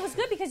 photos. yeah, but it was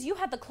good because you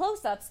had the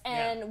close-ups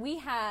and we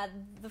had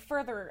the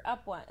further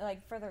up one,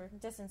 like further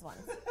distance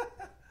ones.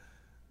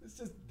 It's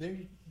just there.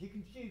 You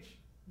can see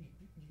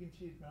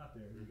it out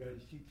there. You got your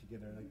sheet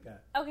together like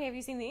that. Okay, have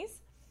you seen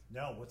these?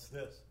 No, what's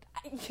this?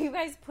 You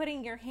guys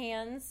putting your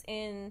hands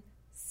in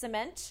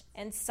cement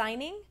and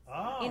signing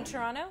in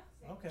Toronto?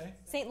 Okay.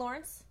 St.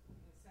 Lawrence?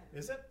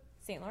 Is it?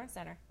 St. Lawrence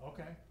Center.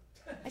 Okay.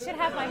 I should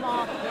have my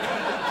mom.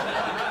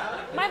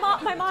 My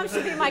mom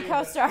should be my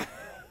co-star.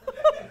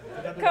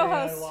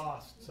 Co-host. I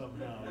lost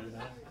somehow, you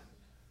know.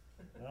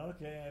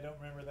 Okay, I don't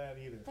remember that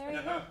either. There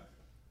you go.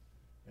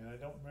 And I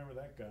don't remember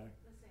that guy.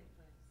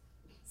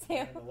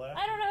 Sam,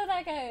 I don't know who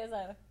that guy is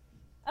either.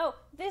 Oh,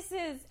 this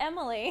is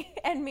Emily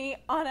and me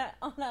on a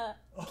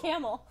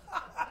camel.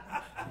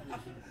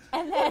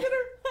 And then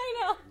I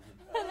know.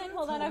 And then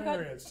hold on,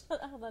 hilarious.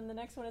 hold on. The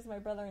next one is my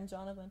brother and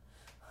Jonathan.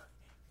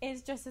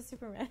 Is just a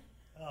Superman.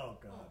 Oh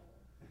God.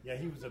 Yeah,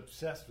 he was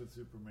obsessed with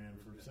Superman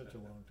for such a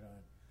long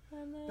time.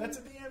 And then, that's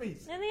at the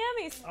Emmys. And the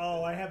Emmys.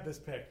 Oh, I have this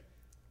pic.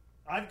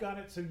 I've got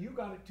it. So you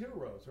got it too,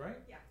 Rose, right?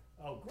 Yeah.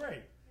 Oh,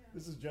 great. Yeah.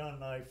 This is John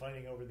and I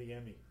fighting over the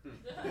Emmy.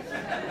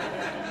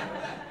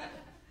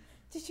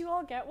 Did you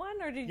all get one,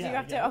 or did you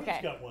have to? Yeah, okay. we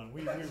each got one.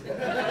 We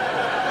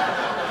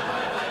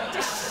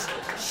just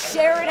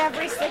share it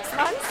every 6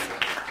 months.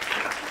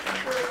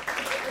 We're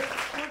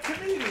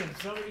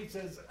comedians. Somebody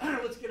says,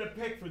 "Let's get a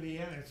pic for the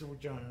Emmy." So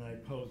John and I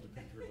posed a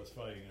picture of us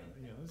fighting.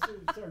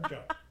 It's our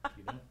job.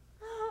 You know.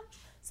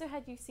 So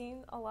had you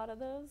seen a lot of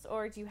those,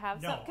 or do you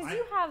have some? No,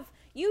 because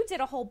you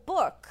did a whole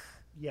book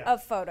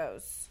of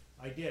photos.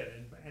 I did,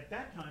 and at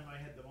that time I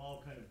had them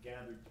all kind of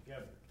gathered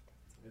together,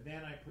 and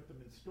then I put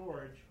them in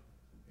storage,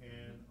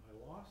 and I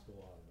lost a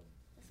lot of them,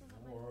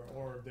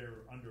 or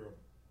they're under a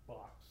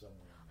box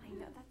somewhere. I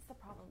know, that's the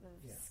problem with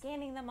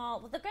scanning them all.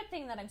 Well, the good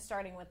thing that I'm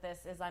starting with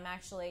this is I'm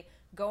actually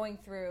going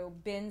through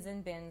bins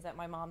and bins at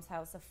my mom's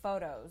house of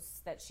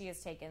photos that she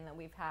has taken that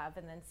we've have,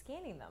 and then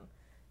scanning them.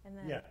 And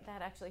then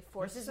that actually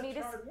forces me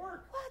to... hard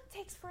work. Well, it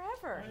takes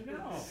forever. I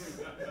know.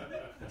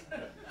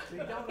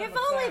 If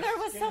only there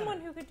was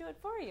someone who could do it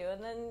for you, but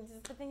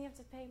then you have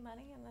to pay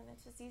money, and then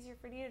it's just easier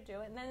for you to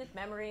do it, and then it's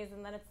memories,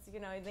 and then it's,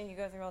 then you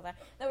go through all that.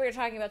 Then we were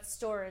talking about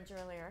storage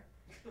earlier.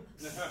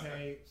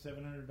 Pay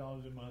 $700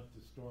 a month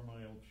to store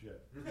my old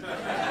shit.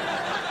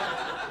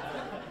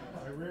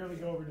 I rarely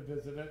go over to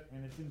visit it,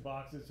 and it's in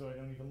boxes, so I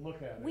don't even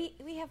look at it.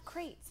 We have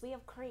crates. We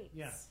have crates.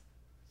 Yeah.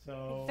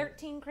 So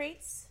 13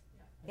 crates.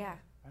 Yeah.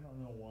 I don't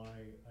know why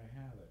I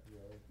have it,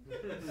 really.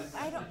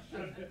 I don't.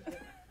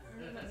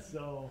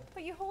 So.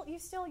 But you hold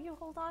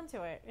on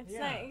to it. It's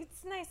nice.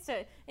 It's nice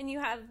to, and you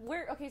have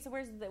so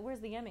where's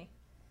the Emmy?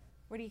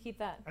 Where do you keep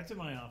that? That's in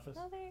my office.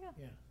 Oh, there you go.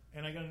 Yeah,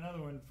 and I got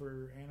another one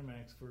for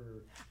Animax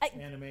for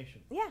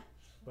animation. Yeah.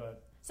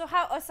 But. So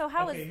how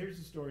Okay, here's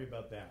the story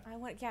about that.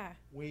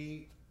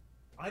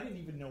 I didn't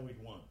even know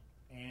we'd won,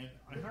 and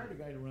I hired a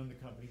guy to run the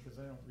company because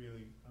I'm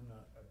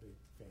not a big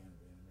fan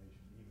of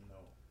animation, even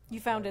though. You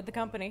founded the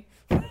company.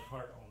 I'm a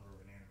part owner of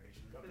an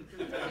animation company.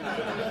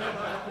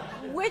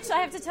 Which I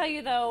have to tell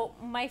you, though,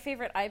 my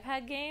favorite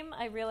iPad game,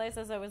 I realized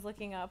as I was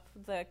looking up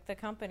the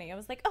company, I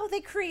was like, oh, they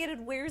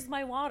created Where's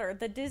My Water,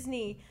 the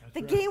Disney,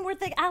 game where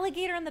the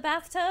alligator in the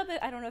bathtub.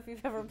 I don't know if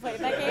you've ever played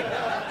that game.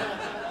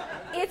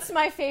 It's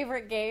my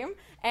favorite game,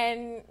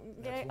 and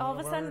all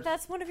of a sudden,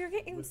 that's one of your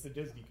games. With the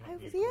Disney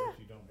company, of course,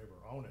 you don't ever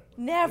own it.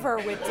 Never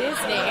with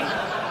Disney.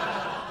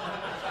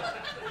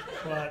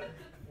 But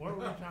what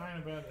were we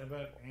talking about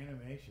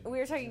animation? We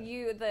were talking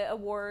the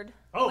award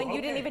when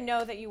you didn't even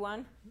know that you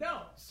won.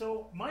 No,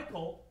 so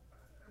Michael,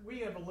 we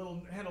had a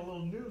little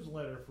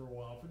newsletter for a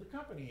while for the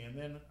company, and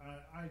then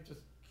I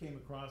just came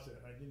across it.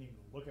 I didn't even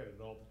look at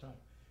it all the time,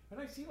 and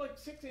I see like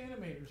 6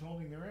 animators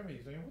holding their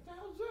Emmys. I go, what the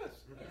hell is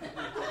this?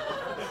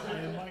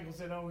 And Michael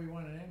said, oh, we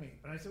won an Emmy.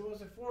 And I said, what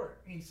was it for?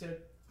 And he said,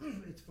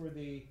 it's for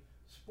the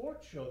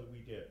sports show that we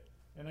did.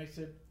 And I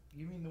said,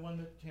 you mean the one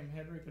that Tim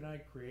Hedrick and I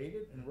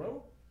created and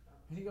wrote?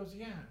 And he goes,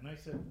 yeah. And I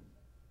said,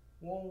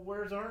 well,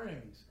 where's our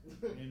Emmys?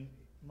 And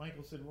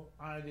Michael said, well,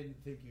 I didn't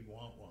think you'd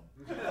want one.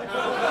 So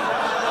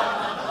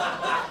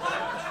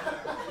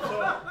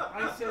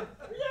I said,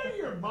 yeah,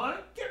 you're mine.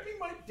 Get me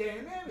my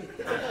damn Emmy.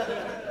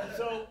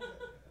 So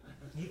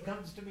he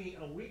comes to me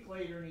a week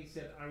later and he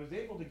said, I was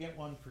able to get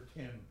one for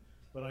Tim,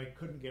 but I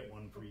couldn't get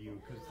one for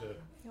you because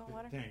You want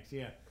water? thanks,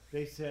 yeah.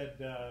 They said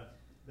that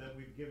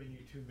we've given you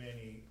too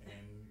many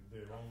and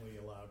they're only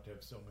allowed to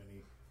have so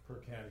many per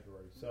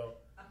category. So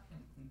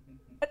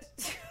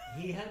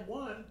he had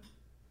one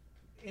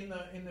in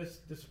this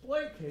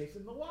display case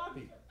in the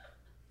lobby.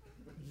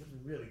 It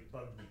really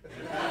bugged me.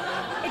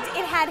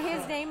 It had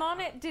his name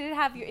on it. Did it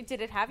have your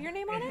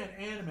name on It it?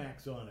 had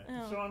Animax on it.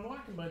 Oh. So I'm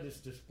walking by this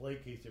display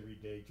case every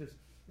day, just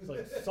it's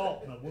like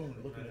salt in a wound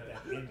looking at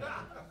that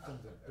Animax.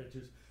 Sons of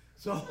bitches.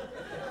 So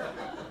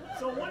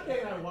one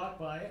day I walked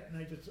by it and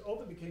I just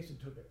opened the case and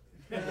took it.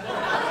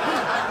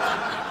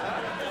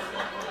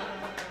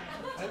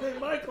 And then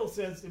Michael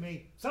says to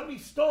me, somebody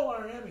stole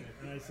our Emmy.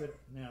 And I said,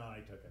 no,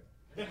 I took it.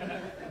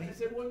 And he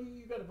said, well,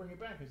 you got to bring it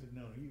back. I said,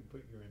 no, you can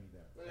put your Emmy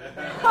there.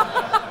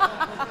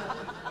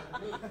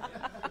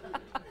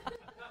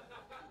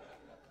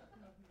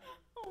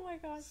 Oh my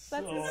gosh,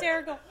 that's So-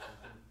 hysterical.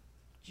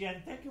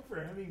 Jen, thank you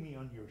for having me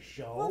on your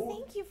show. Well,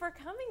 thank you for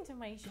coming to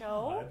my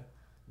show. God.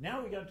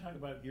 Now we got to talk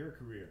about your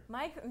career. No.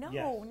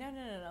 Yes.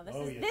 No. This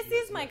Oh, is yes, this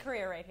yes, is my yes.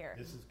 career right here.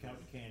 This is Couch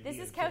Candy. This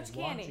is It's Couch a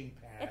Candy. launching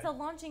pad It's a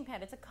launching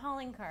pad. It's a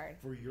calling card.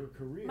 for your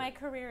career. My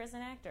career as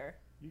an actor.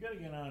 You got to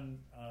get on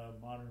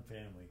Modern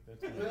Family.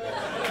 That's my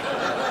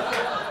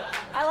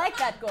I like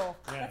that goal.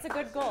 Yeah. That's a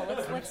good goal.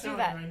 Let's do telling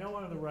that. you, I know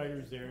one of the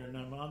writers there, and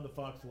I'm on the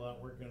Fox a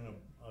lot working on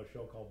a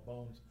show called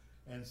Bones,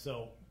 and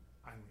so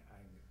I'm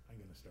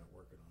going to start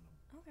working on them.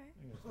 Okay.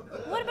 I'm gonna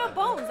start- What about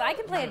Bones? I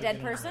can play a I'm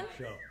dead gonna get on person.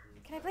 that show.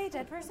 Can I play a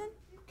dead person?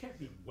 You can't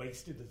be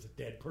wasted as a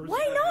dead person.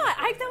 Why not?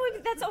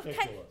 That's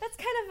Ridiculous. that's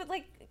kind of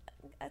like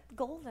a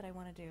goal that I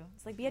want to do.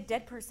 It's like be a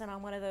dead person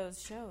on one of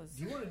those shows.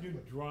 Do you want to do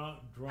drama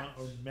or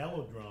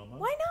melodrama?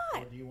 Why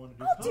not? Or do you want to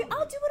do I'll do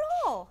comedy? it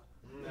all.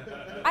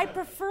 I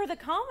prefer the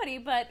comedy,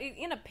 but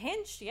in a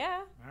pinch,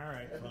 yeah. All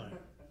right, fine.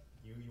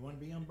 You want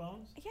to be on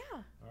Bones? Yeah.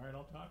 All right,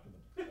 I'll talk to them.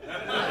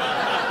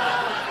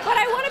 But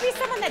I want to be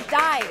someone that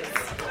dies.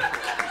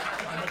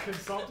 I'm a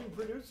consulting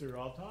producer.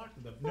 I'll talk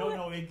to them. No,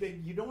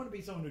 you don't want to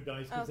be someone who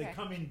dies because Okay. they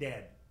come in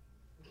dead.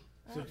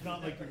 So it's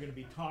not like you're going to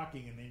be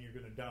talking and then you're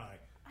going to die.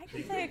 I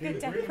can play a good they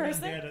dead bring them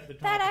person. dead at the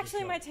top That of the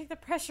actually show. might take the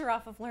pressure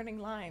off of learning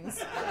lines.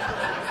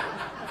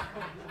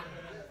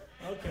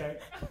 Okay,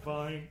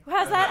 fine.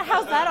 How's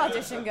that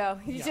audition go?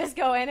 You Yeah. just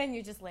go in and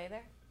you just lay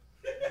there?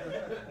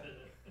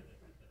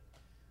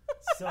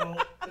 So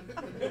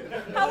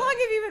How long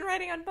have you been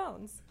writing on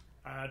Bones?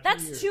 2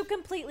 That's years. two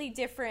completely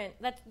different.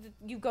 That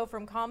you go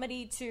from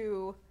comedy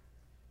to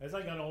As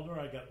I got older,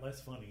 I got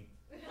less funny.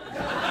 Hard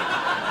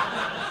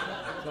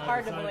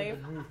to I decided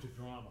believe. to move to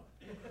drama,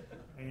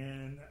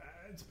 and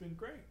it's been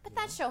great. But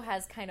that show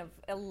has kind of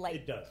a light,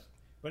 It does,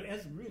 but it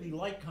has really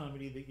light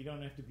comedy that you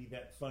don't have to be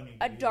that funny.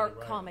 a to be dark able to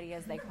write. comedy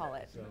as they call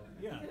it. So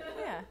yeah.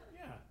 Yeah.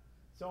 Yeah.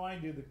 So I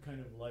do the kind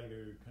of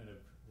lighter, kind of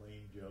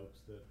lame jokes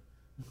that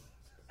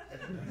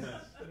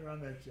are on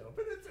that show.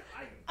 But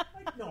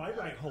I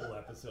write whole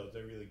episodes. I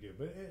really do.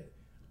 But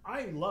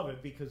I love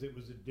it because it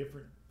was a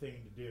different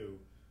thing to do.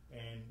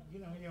 And,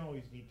 you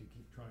always need to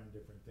keep trying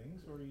different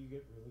things or you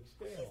get really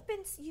stale.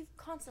 You've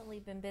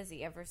constantly been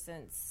busy ever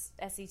since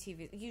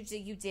SCTV.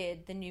 You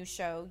did the new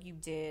show. You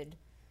did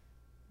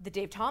the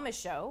Dave Thomas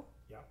show.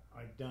 Yeah.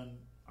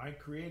 I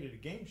created a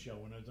game show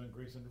when I was on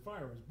Grace Under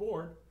Fire. I was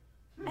bored.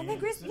 And then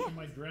Grace- sitting yeah. in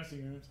my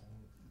dressing room.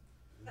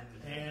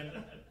 And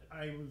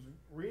I was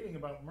reading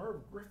about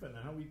Merv Griffin and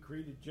how he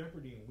created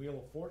Jeopardy and Wheel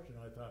of Fortune.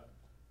 I thought,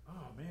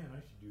 oh man, I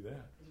should do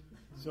that.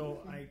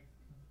 So I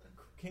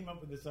came up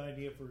with this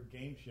idea for a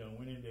game show,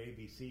 went into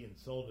ABC and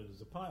sold it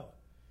as a pilot.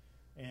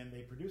 And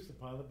they produced the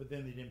pilot, but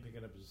then they didn't pick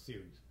it up as a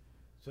series.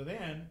 So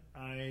then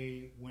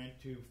I went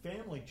to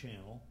Family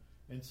Channel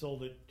and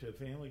sold it to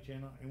Family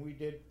Channel. And we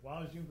did, while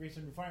I was doing Grace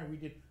Under Fire, we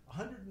did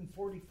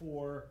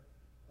 144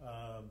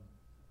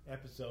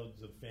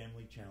 episodes of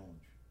Family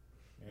Challenge.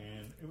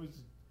 And it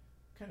was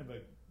kind of a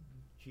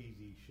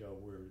cheesy show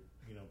where,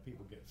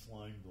 people get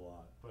slimed a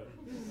lot. But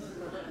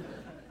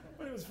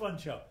it was a fun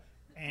show.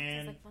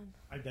 And Sounds like fun.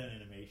 I've done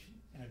animation,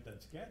 and I've done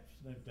sketch,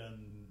 and I've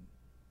done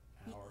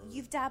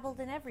You've dabbled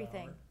in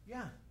everything.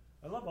 Yeah.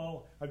 I love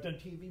I've done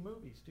TV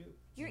movies, too.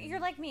 You're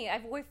like me.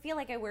 I feel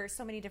like I wear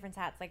so many different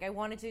hats. Like I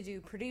wanted to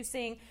do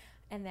producing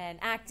and then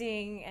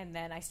acting, and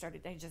then I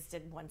just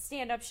did one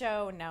stand-up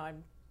show, and now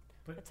I'm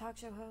a talk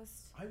show host.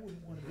 I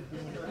wouldn't want to be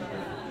doing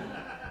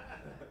a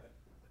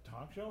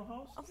talk show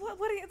host?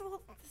 What are you,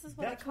 this is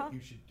what That's I call what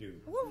you should do.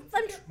 Well,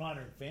 Forget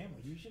Modern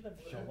Family. You should have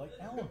a show like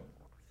Ellen.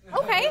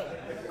 Okay,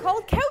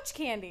 called couch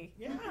candy.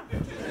 Yeah.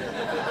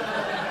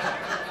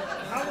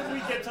 How would we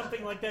get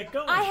something like that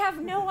going? I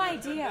have no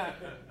idea.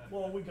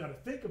 Well, we got to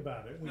think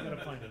about it. We got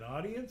to find an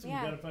audience.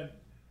 Yeah. We got to find.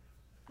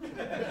 Wait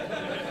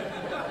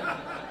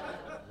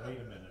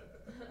a minute.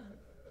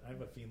 I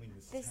have a feeling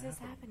this Is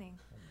happening.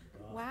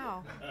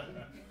 Wow.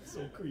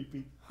 So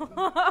creepy. So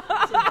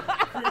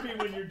creepy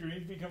when your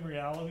dreams become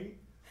reality.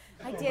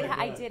 I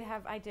did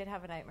have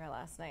a nightmare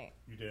last night.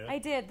 You did? I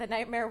did. The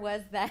nightmare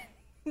was that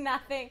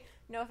nothing.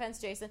 No offense,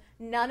 Jason.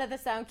 None of the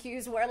sound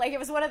cues were like. It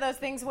was one of those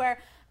things where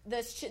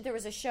there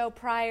was a show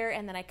prior,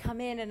 and then I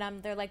come in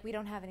and they're like, we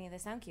don't have any of the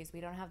sound cues.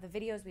 We don't have the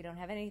videos. We don't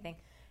have anything.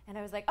 And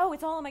I was like, oh,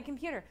 it's all on my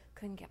computer.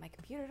 Couldn't get my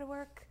computer to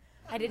work.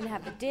 I didn't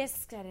have the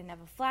disc. I didn't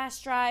have a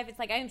flash drive. It's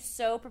like I am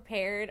so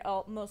prepared,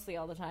 mostly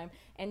all the time,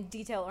 and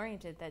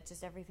detail-oriented that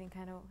just everything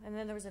kind of... And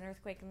then there was an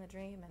earthquake in the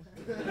dream.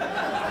 And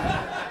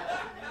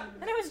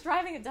I was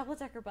driving a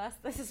double-decker bus.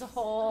 This is a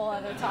whole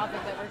other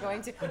topic that we're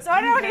going to. So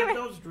I don't even...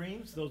 those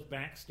dreams, those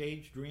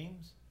backstage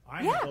dreams?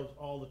 I have those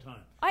all the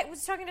time. I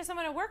was talking to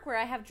someone at work where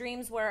I have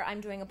dreams where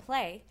I'm doing a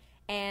play,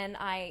 and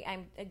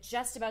I'm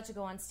just about to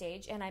go on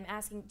stage, and I'm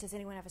asking, does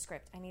anyone have a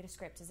script? I need a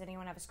script. Does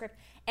anyone have a script?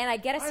 And I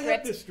get a script. I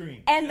have this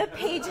dream. And the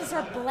pages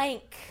are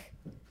blank.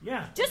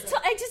 Yeah. I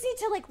just need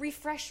to, like,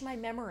 refresh my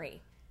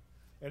memory.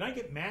 And I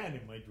get mad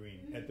in my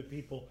dream at the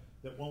people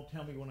that won't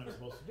tell me what I'm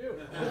supposed to do.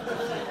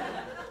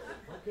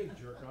 Okay,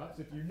 jerk-offs,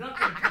 if you're not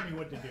going to tell me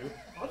what to do,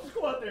 I'll just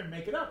go out there and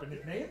make it up, and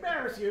it may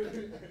embarrass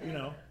you, you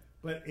know.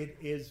 But it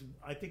is,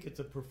 I think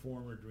it's a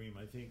performer dream.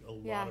 I think a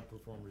lot of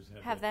performers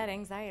have that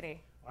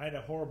anxiety. I had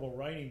a horrible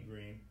writing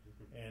dream,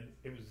 and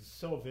it was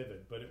so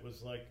vivid, but it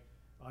was like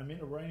I'm in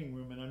a writing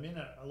room, and I'm in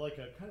a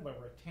kind of a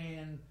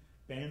rattan,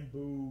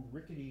 bamboo,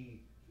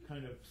 rickety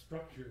kind of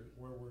structure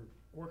where we're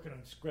working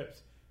on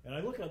scripts, and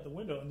I look out the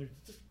window, and there's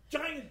this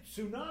giant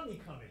tsunami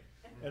coming,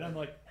 and I'm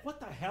like, what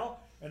the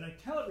hell? And I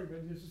tell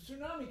everybody, there's a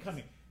tsunami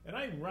coming, and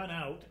I run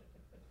out,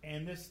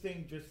 and this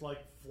thing just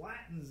like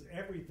flattens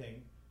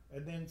everything,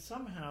 and then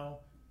somehow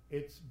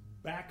it's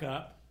back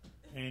up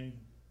and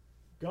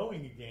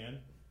going again,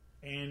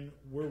 and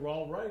we're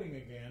all writing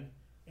again,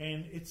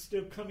 and it's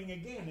still coming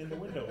again in the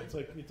window. It's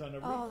like it's on a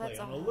replay, that's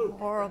on a loop.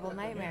 Horrible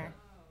nightmare.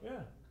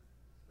 Yeah.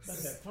 It's not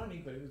that funny,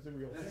 but it was the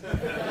real thing.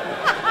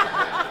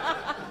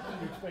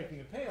 You're expecting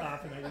a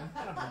payoff, and I didn't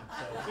have one.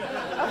 So.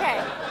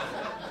 Okay.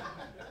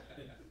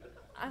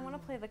 I want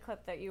to play the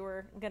clip that you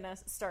were going to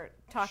start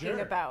talking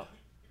about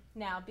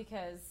now,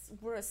 because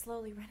we're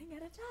slowly running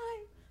out of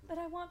time. But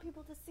I want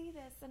people to see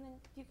this, and then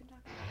you can talk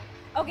about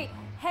it. Okay,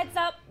 heads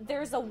up,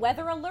 there's a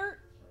weather alert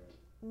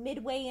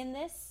midway in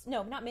this.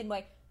 No, not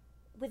midway.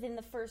 Within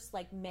the first,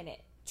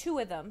 minute. 2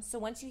 of them. So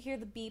once you hear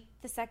the beep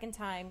the second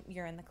time,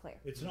 you're in the clear.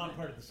 It's not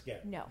part of the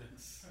sketch. No.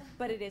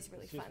 But it is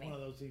really funny. It's just one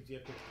of those things you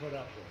have to put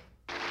up with.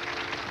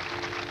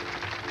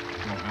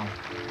 Oh, no.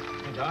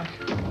 Hey, Doc.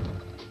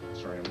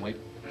 Sorry I'm late.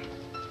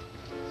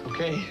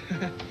 Okay.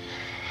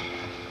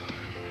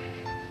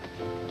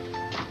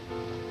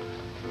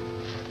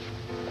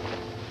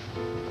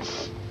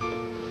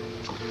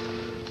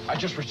 I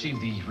just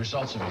received the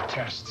results of your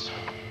tests.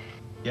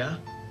 Yeah?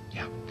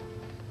 Yeah.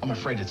 I'm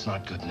afraid it's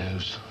not good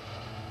news.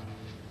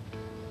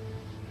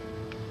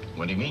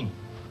 What do you mean?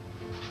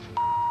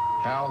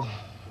 Hal,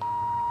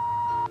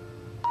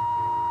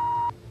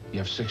 you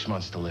have 6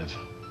 months to live.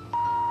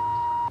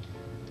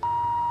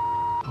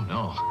 Oh,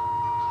 no.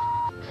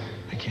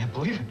 I can't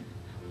believe it.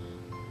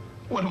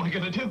 What am I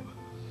going to do?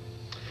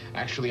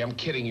 Actually, I'm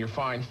kidding. You're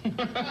fine.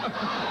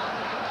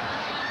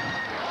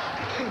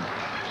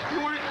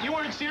 You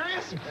weren't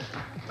serious?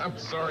 I'm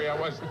sorry, I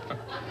wasn't.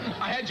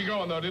 I had you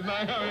going, though, didn't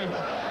I?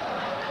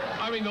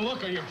 I mean, the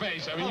look on your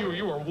face. I mean,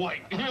 you were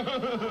white.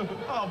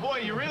 Oh, boy,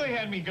 you really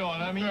had me going.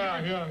 I mean,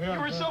 you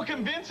were so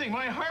convincing.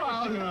 My heart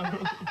was...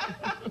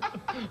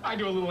 I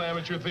do a little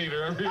amateur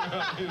theater.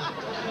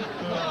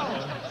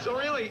 So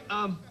really,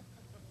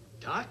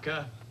 Doc,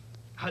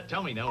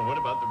 tell me now, what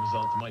about the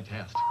results of my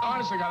test?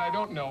 Honestly, God, I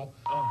don't know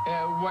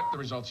what the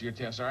results of your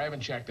tests are. I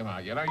haven't checked them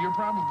out yet. You're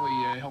probably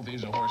healthy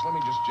as a horse. Let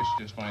me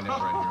just find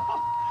out right here.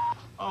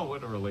 Oh,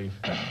 what a relief.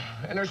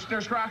 And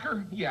Nurse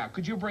Crocker? Yeah,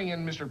 could you bring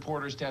in Mr.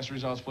 Porter's test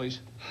results,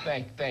 please?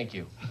 Thank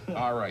you.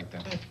 All right,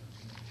 then.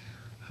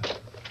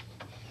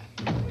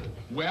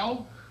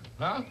 Well,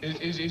 huh?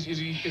 Is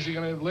he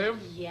gonna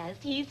live? Yes,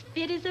 he's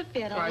fit as a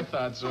fiddle. I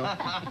thought so.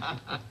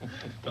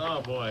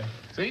 Oh, boy.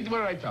 See,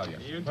 what did I tell you?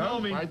 You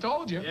told me. I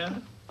told you. Yeah?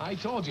 I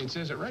told you. It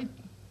says it right.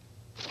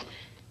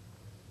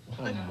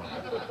 Oh, my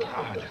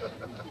God.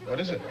 What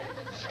is it?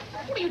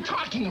 What are you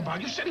talking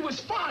about? You said he was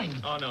fine.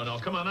 Oh, no.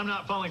 Come on, I'm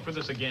not falling for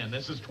this again.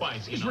 This is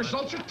twice. These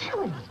results are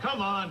terrible.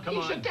 Come on.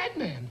 He's a dead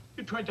man.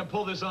 You tried to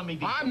pull this on me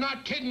before. I'm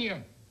not kidding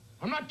you.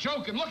 I'm not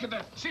joking. Look at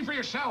that. See for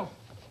yourself.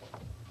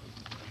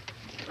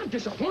 I'm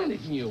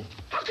disappointed in you.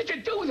 How could you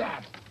do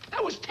that?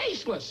 That was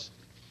tasteless.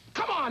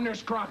 Come on,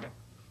 Nurse Crockett.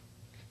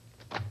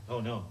 Oh,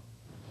 no.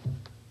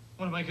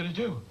 What am I going to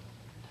do?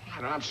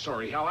 I'm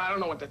sorry, Hal. I don't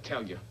know what to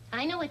tell you.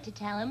 I know what to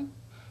tell him.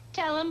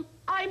 Tell him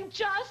I'm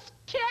just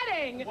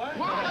kidding. What?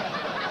 What?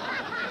 I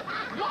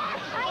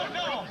Oh,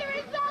 no. the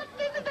results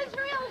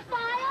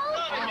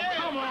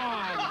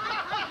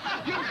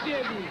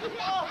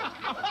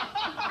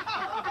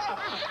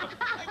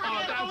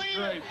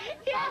great.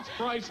 Yeah. That's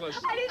priceless.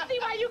 I didn't see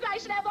why you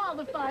guys should have all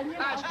the fun. You know?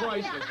 That's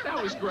priceless.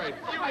 That was great.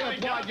 I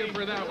applaud you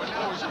for that one.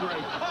 That was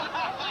great.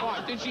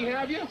 Oh, did she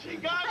have you? She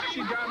got me.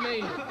 She got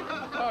me.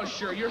 Oh,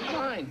 sure. You're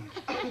fine.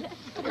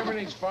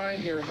 Everything's fine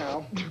here,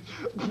 Hal.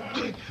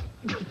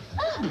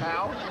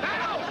 Hal?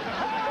 Hal!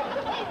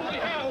 Holy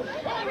hell!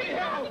 Holy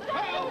hell!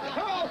 Hal!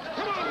 Hal!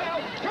 Come on,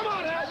 Hal! Come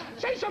on, Hal!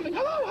 Say something!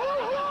 Hello!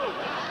 Hello!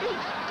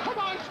 Hello! Come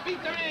on,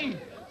 speak to me!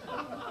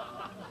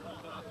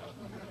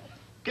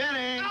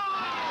 Kenny!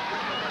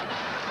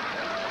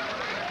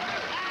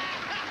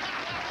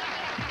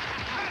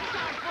 That's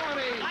not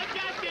funny! I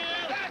got you!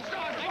 That's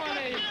not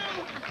funny!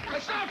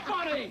 That's not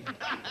funny!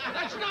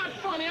 That's not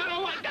funny! I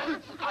don't like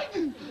that!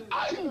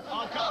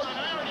 Oh, come on,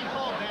 I already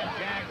called that,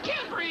 Jack.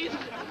 Can't breathe!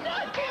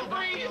 Can't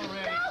breathe!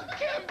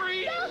 Can't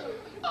breathe!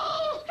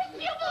 Oh,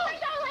 you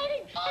boys are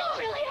waiting. It's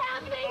really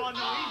happening. Oh, no,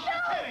 he's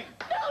kidding.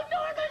 No,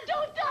 Norman,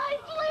 don't die,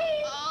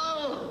 please.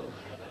 Oh!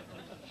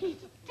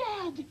 He's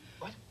dead.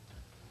 What?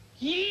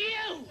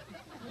 You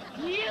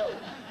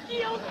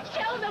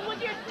killed him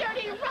with your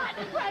dirty,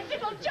 rotten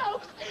practical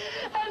jokes.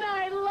 And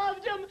I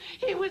loved him.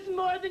 He was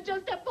more than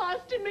just a boss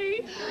to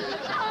me.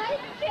 I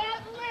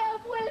can't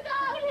live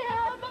without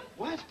him.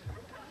 What?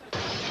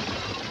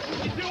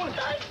 What are you doing?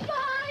 I'm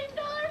fine,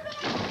 Norman.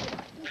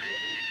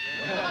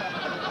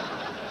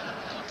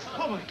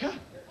 Oh, my God.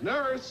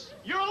 Nurse!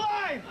 You're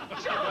alive!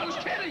 Sure, I was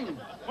kidding!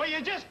 Well,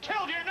 you just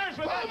killed your nurse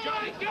with Oh, that my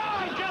joke.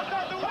 God! He jumped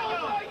out the window.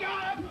 Oh, my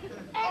God!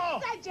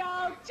 It's a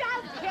joke.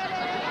 Just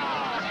kidding.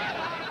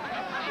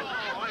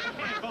 Oh, I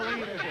can't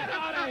believe it. Get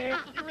out of here!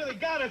 You really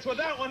got us with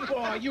that one.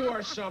 Boy, you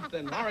are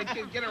something. All right,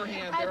 get her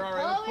hand there. All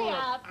right, let's pull me pull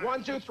her. up.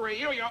 1, 2, 3.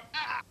 Here we go.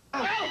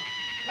 Help!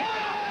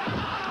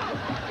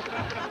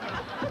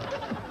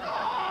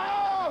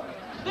 Oh!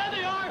 There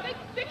they are.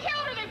 They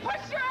killed her. They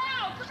pushed her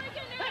out.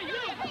 Hey, you.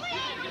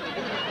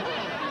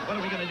 What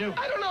are we going to do?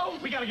 I don't know.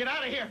 We got to get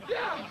out of here.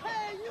 Yeah.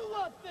 Hey, you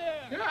up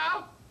there.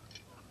 Yeah.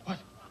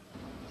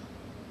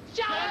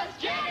 Just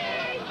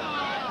kidding.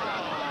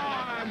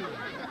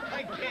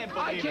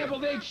 I can't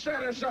believe They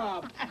set us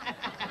up.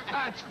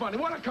 That's funny.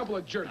 What a couple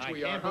of jerks I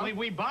we are, can't huh? believe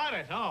we bought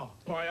it. Oh.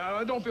 Boy,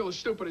 I don't feel as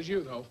stupid as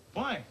you, though.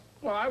 Why?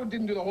 Well, I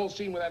didn't do the whole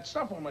scene with that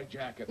stuff on my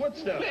jacket. What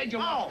stuff? Hey, you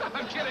Oh.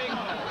 I'm kidding.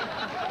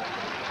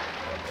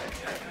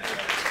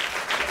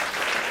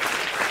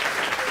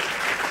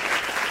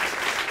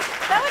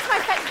 That was my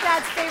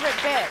dad's favorite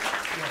bit.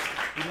 Yes,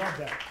 we love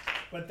that.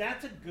 But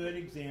that's a good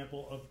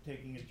example of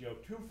taking a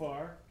joke too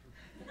far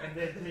and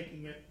then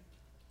taking it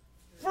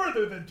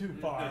further than too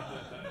far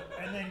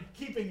and then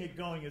keeping it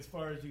going as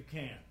far as you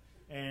can.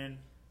 And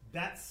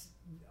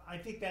I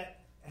think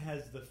that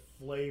has the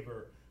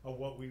flavor of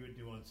what we would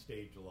do on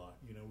stage a lot.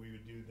 You know, we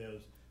would do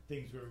those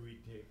things where we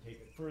take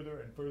it further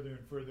and further and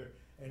further.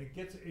 And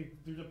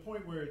there's a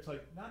point where it's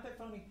like, not that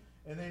funny.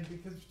 And then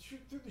because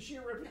through the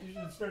sheer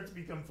repetition, it starts to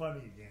become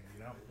funny again, you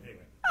know?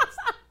 Anyway,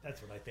 that's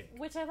what I think.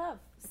 Which I love.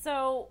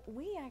 So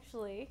we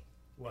actually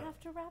What? have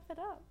to wrap it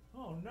up.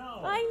 Oh,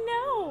 no. I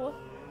know.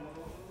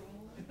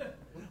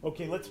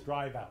 Okay, let's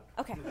drive out.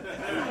 Okay.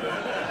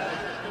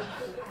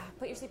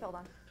 Put your seatbelt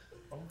on.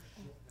 Oh,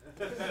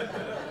 Okay. There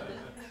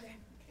we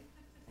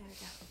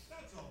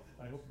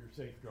I hope you're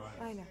safe driving.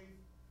 go. I know.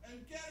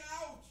 And get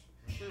out!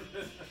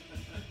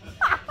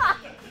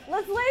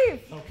 Let's leave.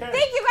 Okay.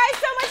 Thank you guys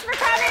so much for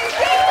coming.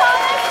 Thank you.